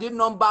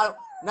number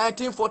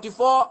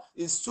 1944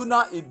 is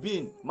Sunnah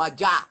ibn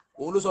Majah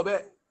òun ló sọ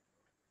bẹ́ẹ̀.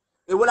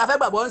 Èwo la fẹ́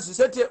gbàgbọ́ ní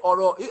ṣe ti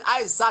ọ̀rọ̀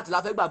Aisat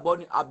la fẹ́ gbàgbọ́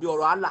ní àbí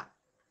ọ̀rọ̀ Allah.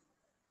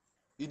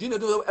 Ìdí ni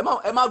tó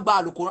ẹ má gba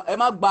àlùkùránì ẹ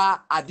má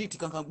gba àdìtì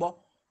kankan gbọ́.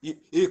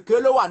 Èké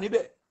ló wà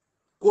níbẹ̀.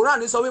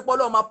 Quran sọ wípé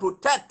Ọlọ́run máa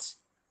protect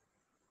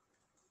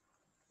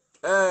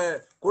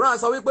Quran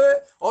sọ wípé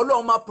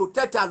Ọlọ́run máa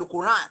protect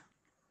àlùkùránì.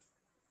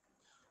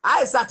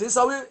 Aisat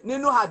sọ wí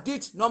nínú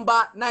hadith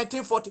number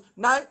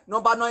 1949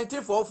 number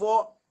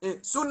 1944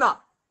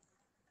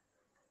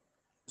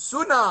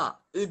 Sunnah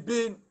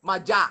ibn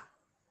Majah.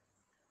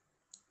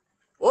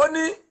 Ó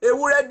ní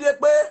ewúrẹ́ dé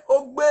pé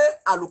ó gbé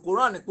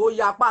àlùkùránì pé ó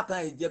ya apá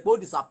kan ìjẹ́ pé ó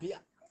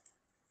disappear.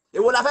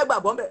 Èwo la fẹ́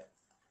gbàgbọ́ ńbẹ̀?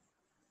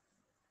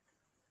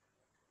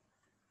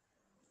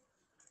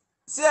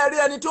 Sí ẹ rí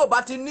ẹni tí ò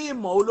bá ti ní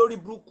ìmọ̀ olórí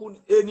burúkú ni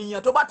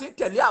ènìyàn tó bá ti ń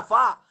tẹ̀lé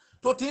àfáà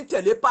tó ti ń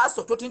tẹ̀lé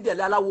pásítọ̀ tó ti ń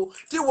tẹ̀lé aláwo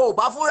tí wọn ò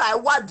bá fúnra ẹ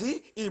wádìí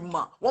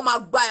ìmọ̀ wọ́n máa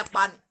gbá ẹ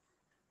pa ni.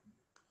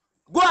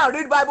 Go and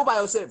read Bible by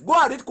yourself. Go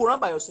and read Quran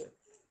by yourself.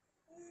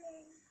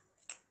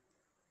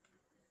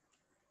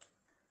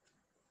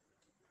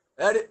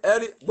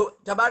 Ẹ̀rí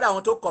tabari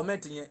àwọn tó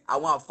comment yẹn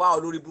àwọn àfáà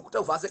olórí burúkú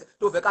tó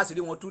fẹ́ ká sí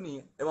rí wọn tú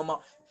nìyẹn ẹ mọ̀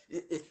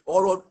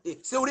ọ̀rọ̀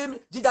ṣé orí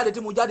jíjáde tí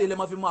mo jáde lè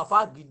máa fi mọ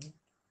àfáà gidi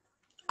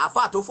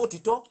àfáà tó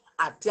fòtítọ́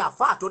àti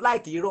àfáà tó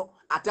láìkì irọ́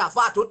àti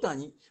àfáà tó tàn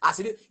yín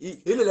àṣírí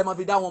ilé lè máa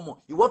fi dá wọn mọ̀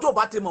ìwọ tó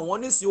bá ti mọ̀ wọ́n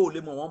nísìnyí ò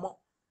lè mọ̀ wọ́n mọ́.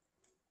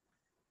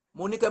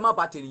 Mo ní kẹ́ má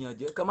bà tènìyàn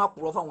jẹ́ kẹ́ má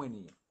purọ́ fáwọn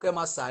ènìyàn kẹ́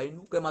má sa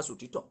inú kẹ́ má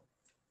sòtítọ́.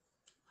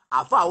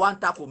 Àfáà wa ń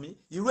takò mí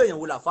irú èèyàn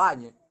wo làfáà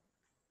yẹn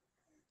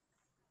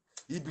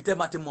ibi tẹ́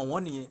máa ti mọ̀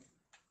wọ́n nìyẹn.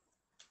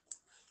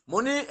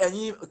 Mo ní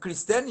ẹ̀yin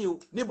kìrìsìtẹ́nì o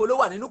níbo ló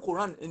wà nínú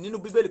Quran nínú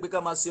bíbélì pé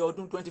ká máa ṣe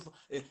ọdún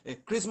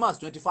Christmas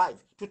 25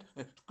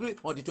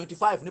 on the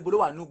 25 níbo ló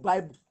wà nínú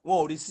Bible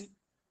wọn ò rí sí.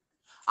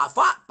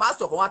 Àfáà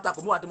pásítọ̀ kan wá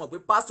takò mí wá ti mọ̀ pé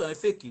pásítọ̀ yẹn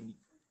fèkì ni.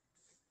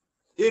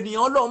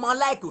 Ènìyàn Ọlọ́run máa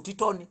láìkì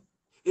òtítọ́ ni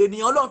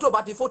ènìyàn Ọlọ́run tó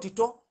bá ti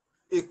fòtítọ́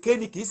èké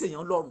ni kì í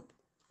ṣèyàn Ọlọ́run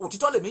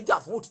òtítọ́ lèmi jà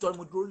fún òtítọ́ ni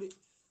mo dúró lé.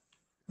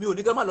 Mi ò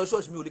ní kẹ́ má lọ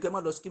ṣọ́ọ̀ṣì mi ò ní kẹ́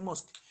má lọ sí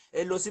mosque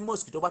ẹ lọ sí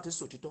mosque tó bá ti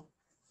sòtítọ́.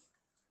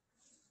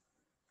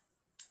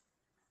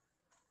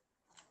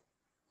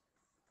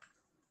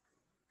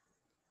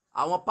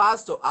 Àwọn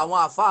pásítọ̀ àwọn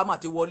àfáà mà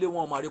ti wọlé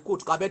wọn màrí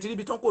kóòtù kàbẹ́ tí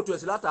níbi tán kóòtù ẹ̀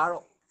sí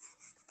látàárọ̀.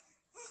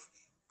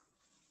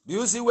 Do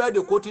you see where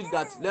they quoted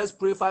that let's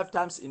pray 5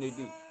 times in a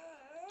day?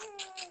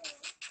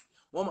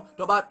 Wọ́n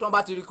tó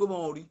bá ti rí kó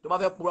wọn ò rí tó bá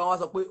fẹ́ purọ́ wọn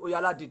sọ pé ó yá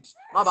ládìt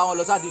má bá wọn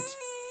lọ sádìt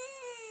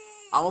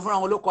àwọn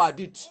fúnra wọn ló kọ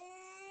àdìt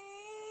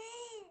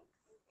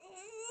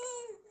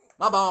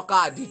má bá wọn ká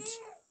àdìt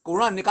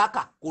Quran ní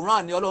káka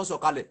Quran ní Ọlọ́run sọ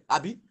kalẹ̀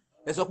àbí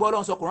ẹ sọ pé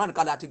Ọlọ́run sọ Quran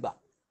kalẹ̀ àti gbà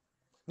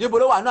níbo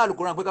ló wà ní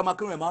àlùkùránì pé ká máa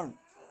kírun ẹ̀ márùn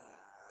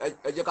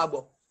ẹ jẹ́ ká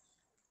gbọ́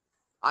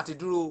àti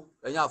dúró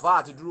ẹ̀yin àfáà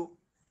àti dúró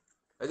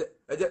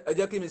ẹ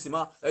jẹ́ kí mi sì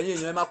máa ẹ̀yin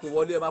èèyàn ẹ má pè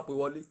wọlé ẹ má pè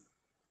wọlé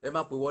ẹ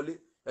má pè wọlé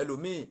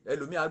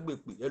ẹlòmíì á gbè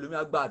pè ẹlòmíì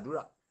á gba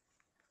àdúrà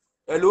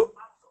hello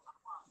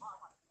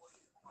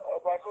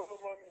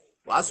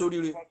wàá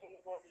sóríire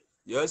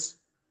yes.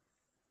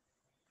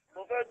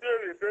 Mo fẹ́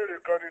béèrè ìbéèrè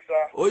kan ní sá.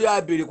 Ó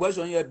yá béèrè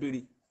question yẹn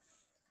béèrè.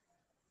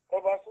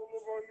 Ọba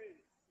Solomoni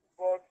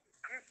but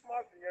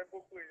Christmas yẹn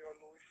gbogbo èèyàn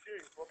ló ń ṣe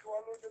ìbọn kí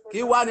wọ́n ló dé.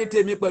 Kí wá ní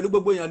tèmi pẹ̀lú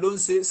gbogbo èèyàn ló ń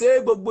ṣe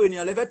gbogbo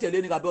ènìyàn lẹ fẹ́ tẹ̀lé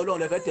ni tàbí Ọlọ́run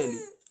lẹ fẹ́ tẹ̀lé.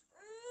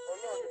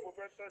 Ọlọ́run ni mo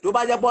fẹ́ tẹ̀lé. Tó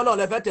bá jẹ́ pé Ọlọ́run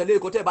lẹ fẹ́ tẹ̀lé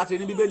kó tẹ̀ bá ti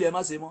ní bíbélì ẹ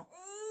má ṣe mọ́.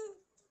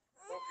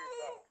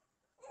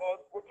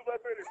 Mo tún fẹ́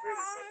béèrè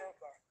ìbéèrè kan náà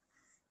sá.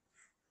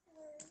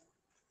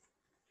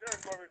 Ṣé ẹ̀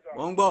gbọ́ mi sá?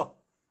 Mo ń gbọ́.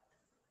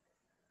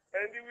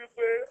 Ẹni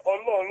wípé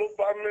Ọlọ́run ló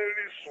bá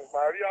Mary sùn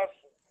Maria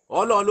sùn.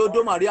 Ọlọ́run ló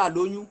dó Maria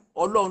lóyún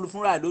Ọlọ́run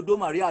fúnra ẹ̀ ló dó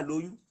Maria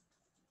lóyún.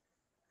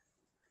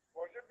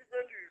 Bọ̀ ṣé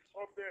bíbélì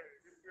sọ bẹ́ẹ̀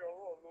wípé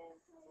Ọlọ́run ló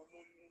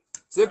lóyún.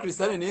 Ṣé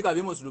kìrìsìtẹ́nì ní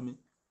tàbí mùsùlùmí?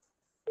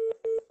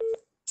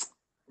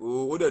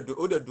 Ó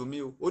dẹ̀ dùn mí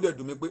o ó dẹ̀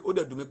dùn mí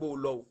pé ó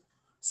lọ o.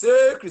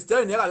 Ṣé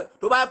kìrìsìtẹ́nì ní ẹ̀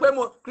tó bá yẹ pé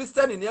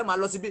kìrìsìtẹ́nì ní ẹ̀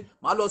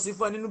máa lọ sí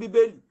fún ẹ nínú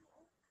bíbélì.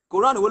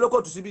 Kòránì wo ló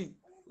kò tù síbí?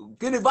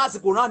 Kí ni báàsì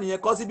Kòránì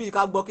yẹn kọ́ síbí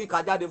ká gbọ́ kí ká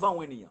jáde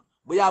fáwọn ènìyàn?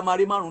 Bóyá a máa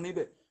rí 5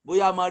 níbẹ̀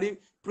bóyá a máa rí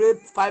pray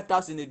 5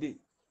 times in a day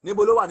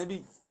níbo ló wà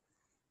níbí?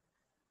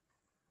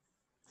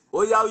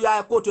 Ó yá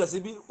ẹ kóòtù ẹ̀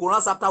síbí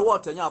Quran chapter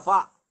what ẹ̀yin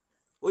àfáà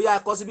ó yá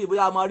ẹ kọ́ síbí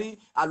bóyá a máa rí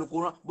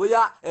alukuran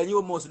bóyá ẹ̀yin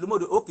o mùsùlùmí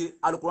òde ok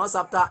alukuran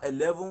chapter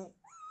 11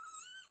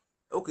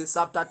 ok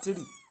chapter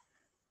 3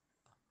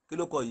 kí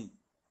ló kọ yìí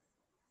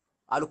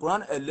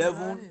alukuran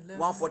 11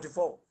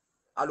 144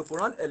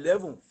 alukuran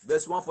 11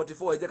 verse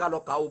 144 ẹ jẹ́ ká lọ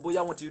kà ó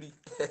bóyá wọ́n ti rí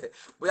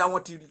bóyá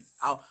wọ́n ti rí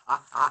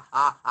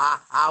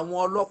àwọn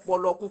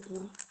ọlọ́pọlọ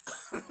kúkúrú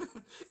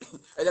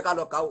ẹ jẹ́ ká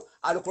lọ kà ó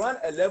alukuran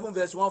 11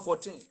 verse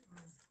 114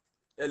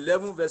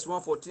 11 verse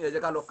 114 ẹ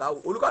jẹ́ ká lọ kà ó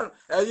olùkọ́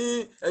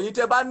ẹ̀yin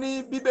tẹ́ bá ní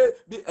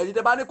ẹ̀yin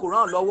tẹ́ bá ní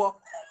Quran lọ́wọ́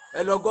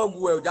ẹ lọ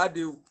gọ́gù ẹ̀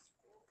jáde o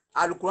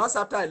alukuran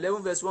chapter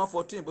 11 verse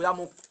 114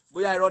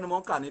 bóyá irọ́ ni mo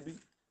ń kà níbí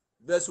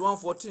verse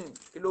 114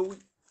 kí ló wí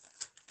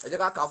ẹ jẹ́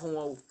ká kà fún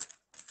wọn o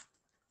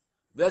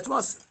verse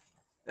 1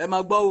 ẹ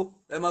máa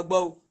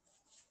gbọ́ o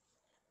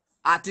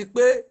àti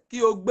pé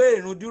kí o gbé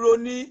ìrun dúró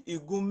ní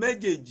igun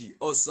méjèèjì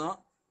ọ̀sán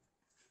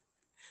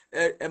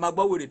ẹ máa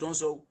gbọ́ wèrè tó ń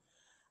sọ o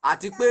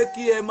àti pé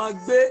kí ẹ máa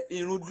gbé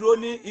ìrun dúró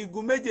ní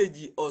igun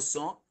méjèèjì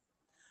ọ̀sán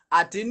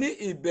àti ní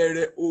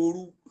ìbẹ̀rẹ̀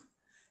òru.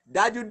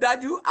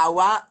 Dájúdájú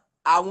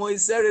àwọn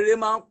iṣẹ́ rere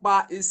máa ń pa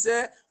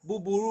iṣẹ́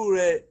búburú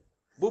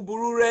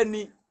rẹ́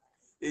ni.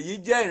 Èyí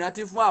jẹ́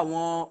ìrántí fún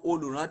àwọn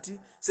olùrántí.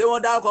 Ṣé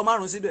wọ́n dárúkọ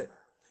márùn síbẹ̀?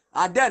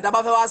 Àdéhùn tá a bá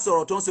fẹ́ wá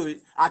sọ̀rọ̀ tó ń sọ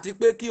yìí, àti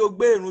pé kí o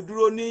gbé ìrun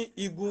dúró ní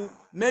igun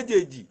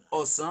méjèèjì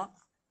ọ̀sán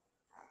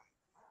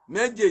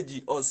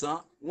 1-2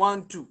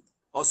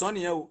 ọ̀sán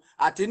nìyẹn o,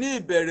 àti ní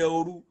ìbẹ̀rẹ̀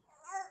òru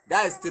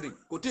that is 3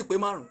 kò tí ì pé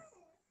márùn.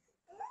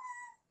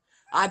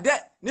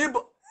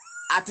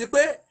 Àti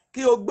pé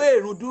kí o gbé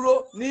ìrun dúró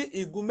ní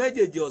igun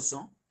méjèèjì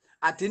ọ̀sán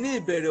àti ní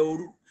ìbẹ̀rẹ̀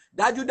òru.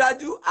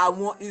 Dájúdájú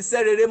àwọn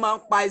iṣẹ́ rere máa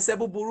ń pa iṣẹ́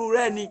búburú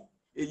rẹ́ ni.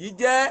 Èyí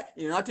jẹ́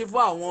ìrántí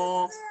fún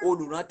àwọn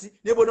olùrántí.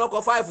 Níbo náà kọ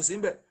 5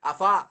 síbẹ̀?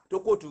 Àfá tó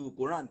kóòtù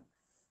Qur'an.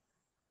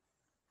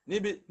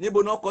 Níbo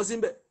náà kọ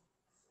síbẹ̀?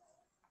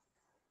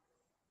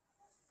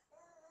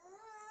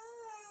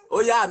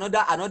 Ó yá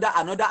another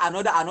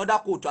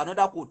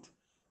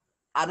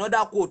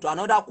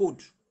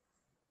quote.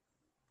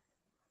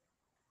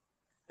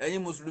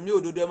 Ẹ̀yin mùsùlùmí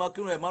òdodo ẹ máa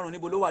kírun ẹ̀ márùn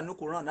níbo ló wà ní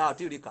Qur'an náà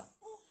àti ìrìkà.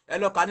 Ẹ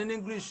lọ kà ní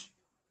English.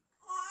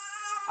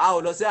 A ò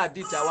lọ sí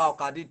àdìtì, àwa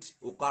ọ̀kà àdìtì,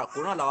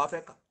 Qur'an làwa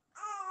fẹ́ kà.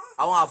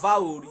 Àwọn àfáà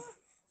orí.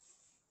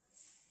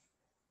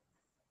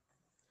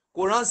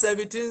 Qur'an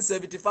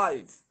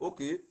 1775,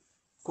 okay.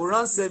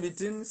 Qur'an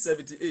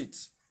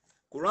 1778.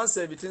 Qur'an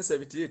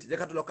 1778, jẹ́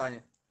ká tó lọ kà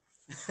yẹn.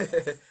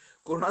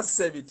 Qur'an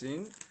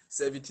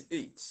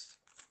 1778.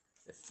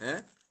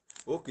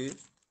 Okay.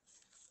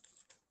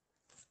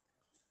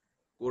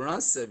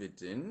 Qur'an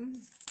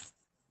 17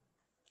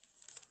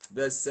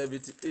 verse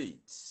 78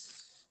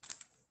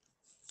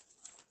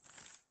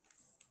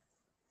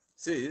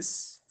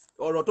 says,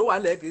 ọ̀rọ̀ tó wà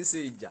lẹ́ kìí ṣe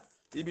ìjà,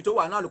 ibi tó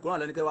wà náà Al-Qur'an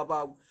lẹ́ni kẹ́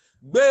bá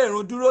gbé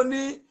ìrun dúró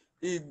ní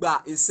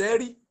ìgbà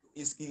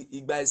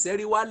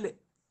ìṣẹ́rí wálẹ̀.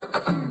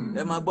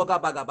 Ẹ máa gbọ́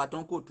kábàgàbà tó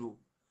ń kòtò.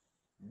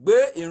 Gbé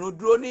ìrun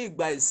dúró ní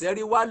ìgbà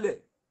ìṣẹ́rí wálẹ̀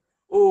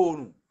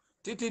oòrùn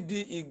títí di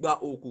ìgbà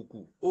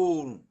òkùnkùn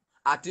oòrùn,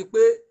 àti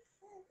pé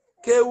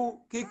kéwú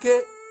kíké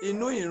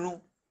inú ìrun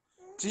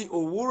ti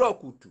òwúrọ̀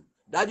kùtù.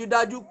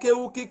 Dájúdájú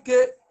kéwú kíké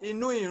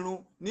inú ìrun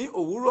ní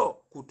òwúrọ̀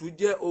kùtù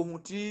jẹ́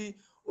ohun tí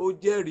ó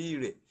jẹ́rìí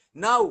rẹ̀.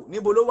 Now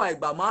níbo ló wà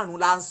ìgbà márùn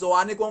la ń sọ?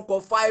 A ní kó ń kọ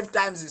 5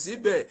 times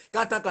síbẹ̀,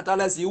 kátàkátà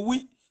lẹ́sìn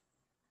wí.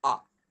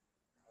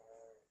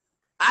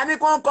 A ní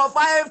kó ń kọ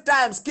 5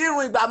 times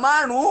kírun ìgbà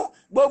márùn.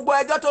 Gbogbo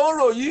ẹjọ́ tó ń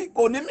rò yìí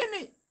kò ní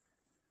mínì.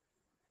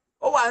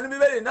 Ó wà ní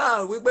bíbélì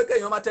náà wípé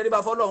kéèyàn máa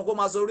tẹríba fọ́lọ́run kó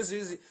máa sọ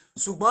oríṣiríṣi,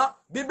 ṣùgbọ́n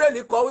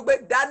bíbélì kọ wípé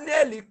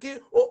Dáníẹ́lì kí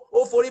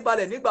ó forí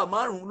balẹ̀ nígbà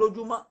márùn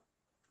lójúmọ́.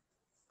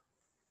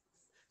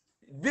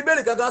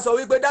 Bíbélì kankan sọ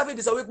wípé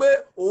Dáfídì sọ wípé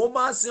òun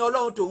máa ń sin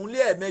Ọlọ́run tòun lé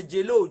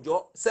ẹ̀ẹ̀méje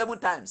lóòjọ́ 7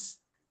 times.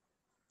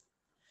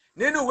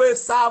 Nínú ìwé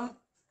Psalm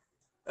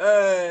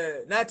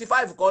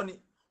 95 kọ́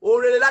ni,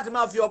 ohun rere láti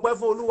máa fi ọpẹ́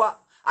fún Olúwa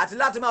àti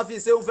láti máa fi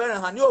ìṣeun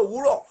fẹ́ràn hàn ní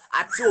òwúrọ̀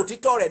àti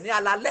òtítọ́ rẹ̀ ní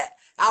alaalẹ́.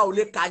 A ò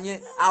lè kà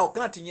yẹn, a ò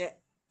kàn tì yẹn.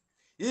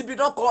 Ibi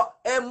tó kọ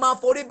ẹ máa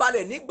forí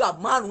balẹ̀ nígbà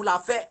márùn la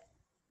fẹ́,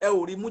 ẹ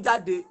ò rí mú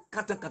jáde,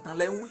 kàntànkàntàn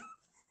lẹ́ ń wí.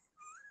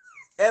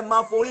 Ẹ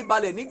máa forí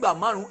balẹ̀ nígbà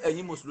márùn,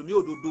 ẹ̀yin mùsùlùmí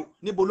òdodo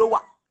níbo ló wà?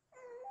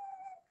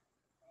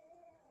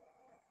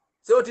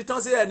 Ṣé ó ti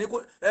tán sí ẹ̀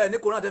ní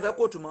Qur'an tẹ́fẹ́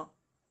kóòtù mọ́?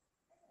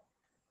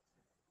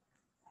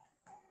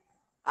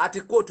 Àti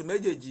kóòtù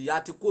méjèèjì,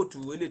 àti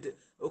kóòtù eléte.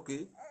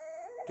 Okay,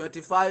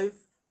 25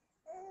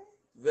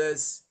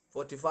 verse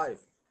 45.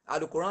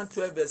 Al-Qur'an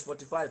 12 verse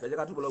 45. Ẹ jẹ́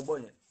ká túbọ̀ lọ gbọ́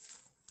yẹn.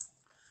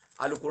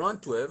 Al-Qur'an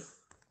 12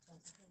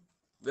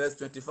 verse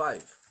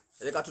 25.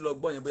 Ẹ jẹ́ ká tún lọ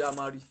gbọ́ yẹn bóyá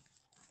máa rí.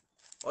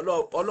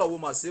 Ọlọ́wọ́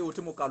máa ṣe o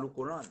tí mo ka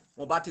Al-Qur'an,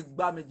 wọ́n bá ti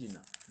gbá méjì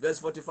náà.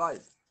 Verse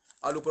 45.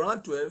 Al-Qur'an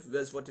 12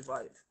 verse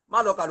 45.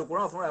 Má lọ ka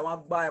Al-Qur'an fúnra ẹ̀,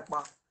 wọ́n gbá ẹ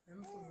pa.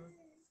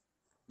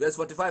 Verse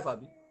 45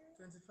 àbí?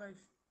 25.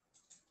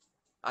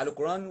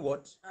 Al-Qur'an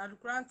what?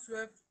 Al-Qur'an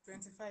 12,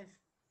 25.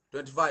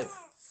 25.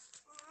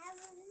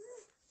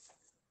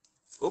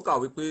 Ó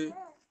kàwé pé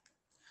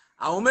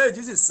àwọn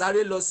méjèèjì sì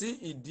sáré lọ sí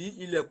ìdí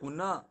ilẹ̀kùn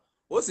náà,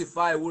 ó sì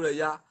fa ẹ̀wù rẹ̀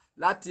ya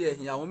láti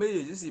ẹ̀yìn. Àwọn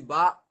méjèèjì sì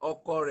bá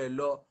ọkọ rẹ̀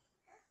lọ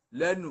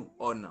lẹ́nu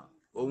ọ̀nà.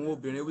 Òun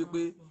obìnrin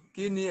wípé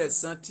kí ni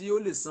ẹ̀san tí ó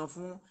lè san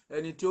fún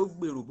ẹni tí ó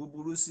gbèrò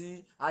búburú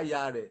sí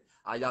aya rẹ̀,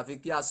 àyàfi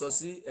kí a sọ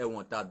sí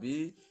ẹ̀wọ̀n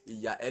tàbí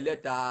ìyà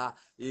ẹlẹ́ta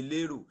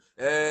elérò.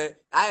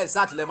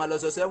 Àìsàt lẹ máa lọ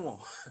sọ sẹ́wọ̀n.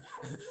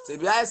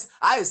 Ṣèbí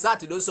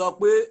Àìsàt ló sọ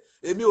pé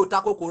èmi ò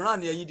tako Qur'an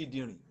ní ẹ̀yin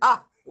dìdìrìn.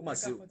 Ó mà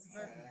ṣe o.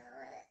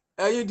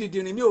 Ẹ̀yin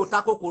dìdìrìn mi ò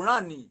tako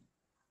Qur'an ní.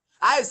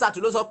 Àìsàt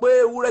ló sọ pé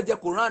ewúrẹ́ jẹ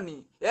Qur'an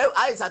ní.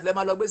 Àìsàt lẹ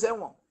máa lọ gbé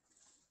sẹ́wọ̀n.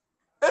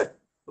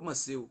 Ó mà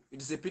ṣe o.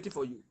 It is a pity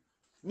for you.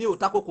 Mi ò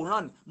tako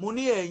Qur'an. Mo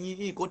ní ẹ̀yin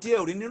nǹkan tí ẹ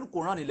ò rí nínú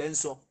Qur'an lẹ́ ń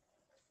sọ.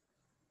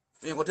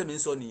 Nǹkan tẹ́mi ń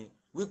sọ nìyẹn.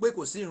 Wípé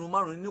kò sí ìrun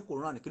márùn nínú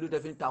Qur'an, kí ló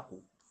tẹ́ fi ń tako?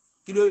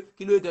 Kí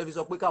ló tẹ́ fi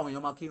sọ pé káwọn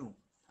èèyàn máa kírun?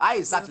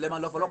 Àìsàt lẹ máa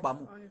lọ fọlọ́pàá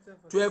mú.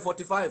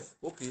 1245.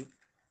 Okay.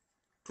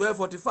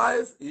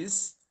 1245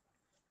 is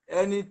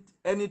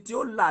ẹni tí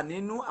ó là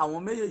nínú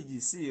àwọn méjèèjì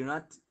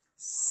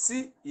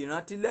sí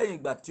ìrántí lẹ́yìn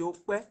ìgbà tí ó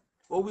pẹ́.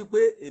 Ó wí pé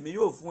èmi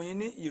yóò fún yín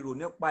ní ìrò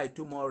nípa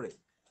ìtumọ̀ rẹ̀.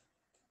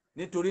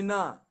 Nítorí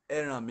náà ẹ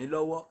ràn mí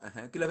lọ́wọ́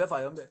kí lẹ fẹ́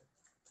fàyọ́ mbẹ́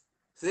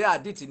ṣé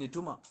àdìtì ni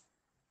ìtumọ̀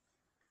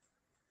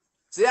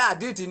ṣé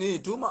àdìtì ni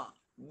ìtumọ̀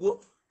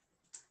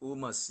ó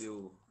mà ṣe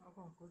o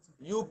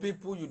you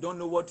people you don't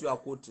know what you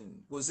are quoting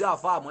kò sí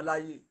àfa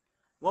àmọ́láyé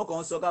wọ́n kàn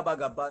ń sọ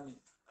gábàgàbà ni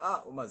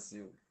ó mà ṣe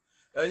o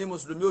ẹ̀yin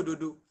mùsùlùmí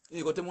òdodo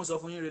nǹkan tí mo sọ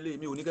fún yín relé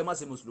mi ò ní kẹ́ má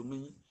ṣe mùsùlùmí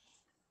yín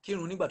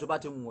kírun nígbà tó bá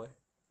ti wù ẹ́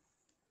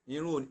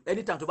irun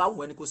anytime tó bá wù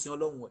ẹ́ ni kò sin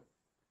Ọlọ́run ẹ̀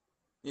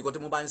nǹkan tí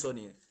mo bá ń sọ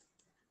nìyẹn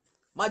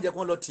má jẹ́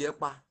kó lọ tiẹ̀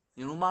pa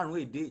irun márùn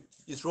èdè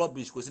is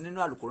rubbish kò sí nínú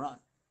àlùkòrán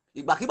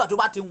ìgbàkígbà tó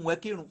bá ti wù ẹ́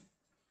kírun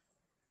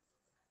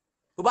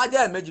tó bá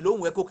jẹ́ ẹ̀mẹ́jì ló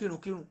wù ẹ́ kó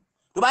kírun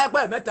tó bá yẹ pé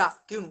ẹ̀mẹ́ta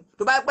kírun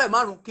tó bá yẹ pé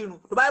ẹ̀márùn kírun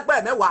tó bá yẹ pé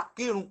ẹ̀mẹ́wàá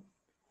kírun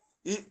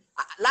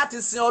láti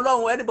sin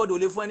Ọlọ́run anybody ò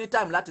lè fún any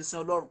time láti sin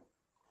Ọlọ́run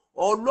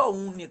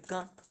Ọlọ́run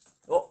nìkan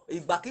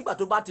ìgbàkígbà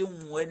tó bá ti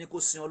wù ẹ́ ni kó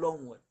sin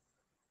Ọlọ́run ẹ̀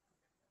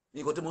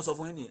nǹkan tí mo sọ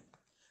fún yín nìyẹn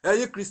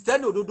ẹ̀yin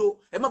kìrìsìtẹ́nì òdodo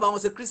ẹ má bá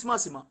wọn ṣe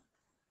Christmas mọ́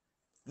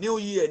new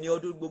year ní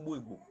ọdún gbogbo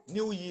ìgbò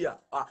new year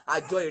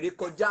àjọ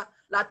ìrékọjá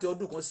láti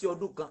ọdún kan sí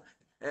ọdún kan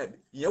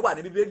ìyẹn wà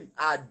ní bíbélì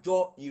àjọ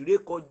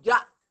ìrékọjá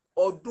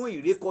ọdún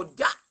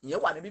ìrékọjá ìyẹn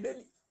wà ní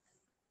bíbélì.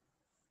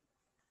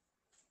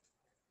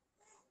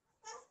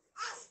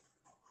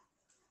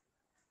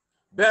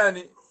 bẹ́ẹ̀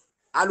ni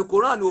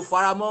alukoran ni ò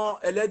faramọ́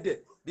ẹlẹ́dẹ̀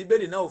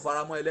bíbélì náà ò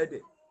faramọ́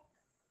ẹlẹ́dẹ̀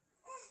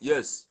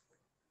yes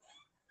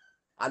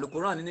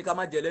alukoran ní ká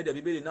má jẹ ẹlẹ́dẹ̀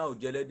bíbélì náà ò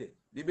jẹ ẹlẹ́dẹ̀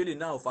bíbélì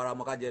náà ò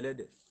faramọ́ ká jẹ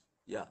ẹlẹ́dẹ̀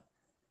yeah.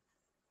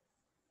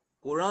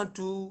 Quran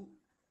 2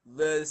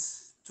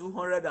 verse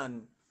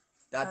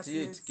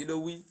 238 kí ló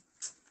wí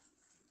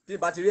tí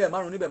ìbá ti rí ẹ̀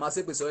márùn níbẹ̀ máa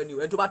ṣépè sọ ẹni o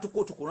ẹni tó bá tún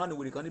kóòtù Quran ní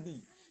wèrè kan níbí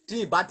yìí tí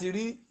ìbá ti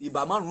rí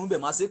ìbá márùn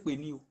níbẹ̀ máa ṣépè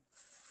ní o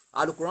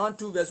alukoran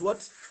 2 verse what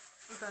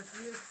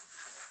 238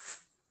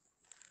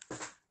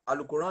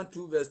 alukoran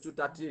 2 verse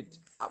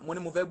 238 mo ní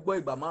mo fẹ́ gbọ́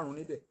ìgbà márùn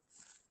níbẹ̀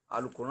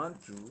alukoran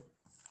 2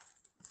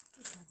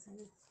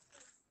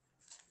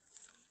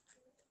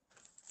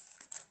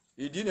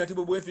 ìdí nìyẹn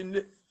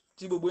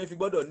tí gbogbo yín fi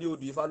gbọ́dọ̀ ní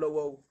odù Ifá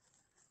lọ́wọ́ o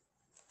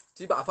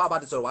tí àfáà bá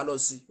ti sọ̀rọ̀ wá lọ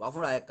sí wà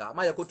fúnra ẹ̀ ká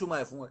má yẹ kó túmọ̀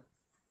ẹ̀ fún ẹ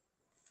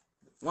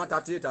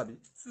 138 tàbí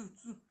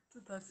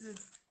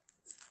 238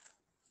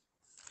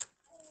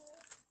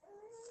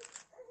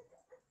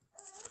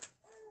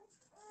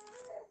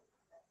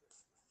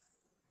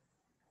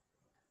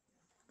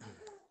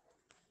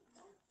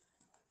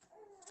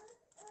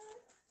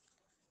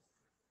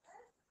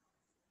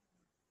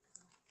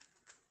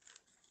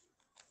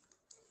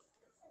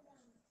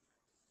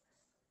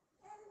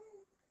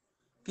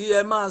 kí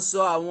ẹ máa sọ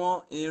àwọn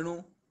irun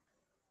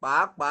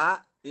pàápàá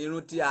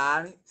irun ti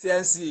àárín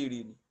sẹ́ǹsì èrè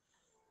ni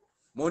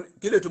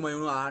kí lè túmọ̀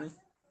irun àárín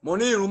mo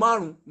ní irun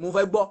márùn mo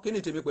fẹ́ gbọ́ kí ni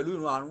tèmi pẹ̀lú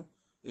irun àárín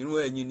irun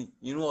ẹ̀yìn ni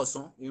irun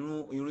ọ̀sán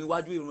irun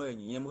iwájú irun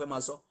ẹ̀yìn yẹn mo fẹ́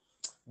máa sọ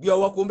gbé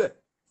ọwọ́ kó ń bẹ̀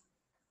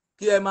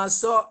kí ẹ máa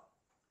sọ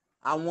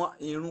àwọn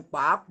irun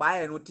pàápàá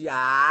irun ti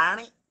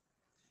àárín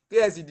kí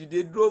ẹ sì dìde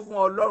dúró fún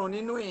Ọlọ́run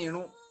nínú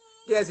irun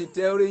kí ẹ sì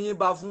tẹ orí yín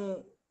ba fún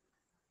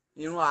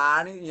irun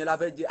àárín ìyẹn la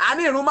fẹ́ jẹ a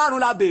ní irun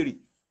márùn la béèrè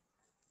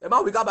ẹ má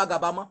wí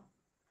gábàgàbà mọ́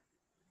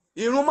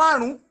irun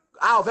márùn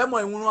a ò fẹ́ mọ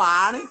irun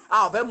àárín a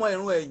ò fẹ́ mọ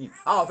irun ẹ̀yìn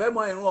a ò fẹ́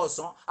mọ irun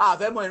ọ̀sán a ò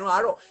fẹ́ mọ irun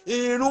àárọ̀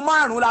irun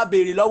márùn la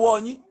béèrè lọ́wọ́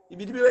yín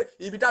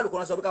ibi tí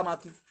Àlùkùránì sọ pé ká máa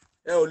kí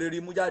ẹ ò lè rí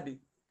mú jáde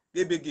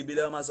gébégébé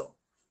lẹ́wọ́n máa sọ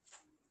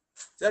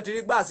ṣe ti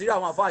rí gbà sí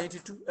àwọn àfáà yín ti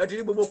tú ẹ ti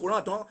rí gbogbo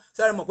Kùránì tán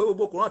sẹ́rẹ̀ mọ̀ pé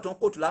gbogbo Kùránì tán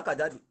kóòtù láǹkà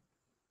jáde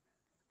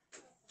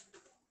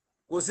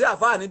kò sí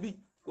àfáà níbí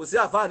kò sí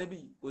àfáà níbí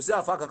kò sí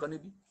àfáà kankan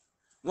níbí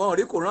wọn ò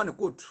rí Kùránì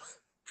kóòtù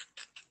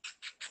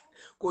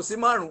kò sí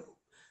márùn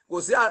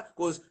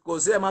kò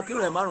sí ẹ máa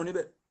kírun ẹ márùn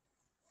níbẹ̀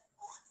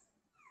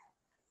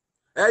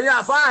ẹ̀yin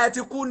àfáà ẹ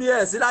ti kú ní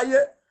ẹ̀ sí láyé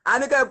a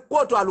ní kẹ́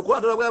kóòtù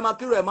Àlùkùránì tó lọ pé ẹ máa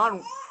kírun ẹ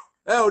márùn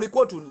ẹ ò rí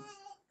kóòtù ni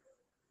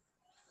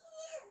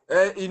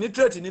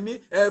illiterate ni mí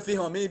ẹ fi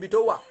hàn mí ibi tó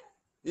wà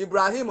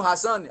Ibrahim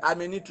Hassan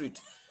I'm illiterate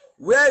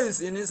where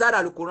is in inside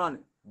Àlùkùránì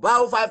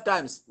bow 5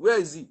 times where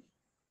is he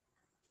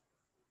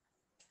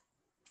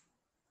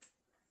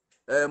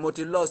mo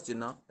ti lost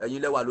ná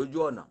ẹ̀yin lẹ wà lójú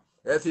ọ̀nà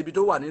ẹ fi ibi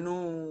tó wà nínú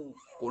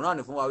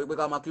Kùránì fún wa wípé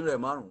ká máa kírun ẹ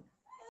márùn.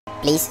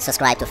 Please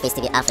subscribe to Face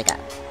TV Africa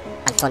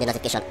and turn the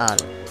notification on.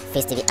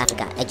 Face TV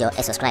Africa, ẹ jọ̀ọ́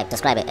ẹ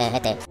subscribe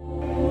hete.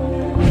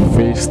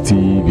 Face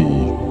TV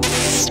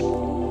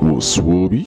was Swoby.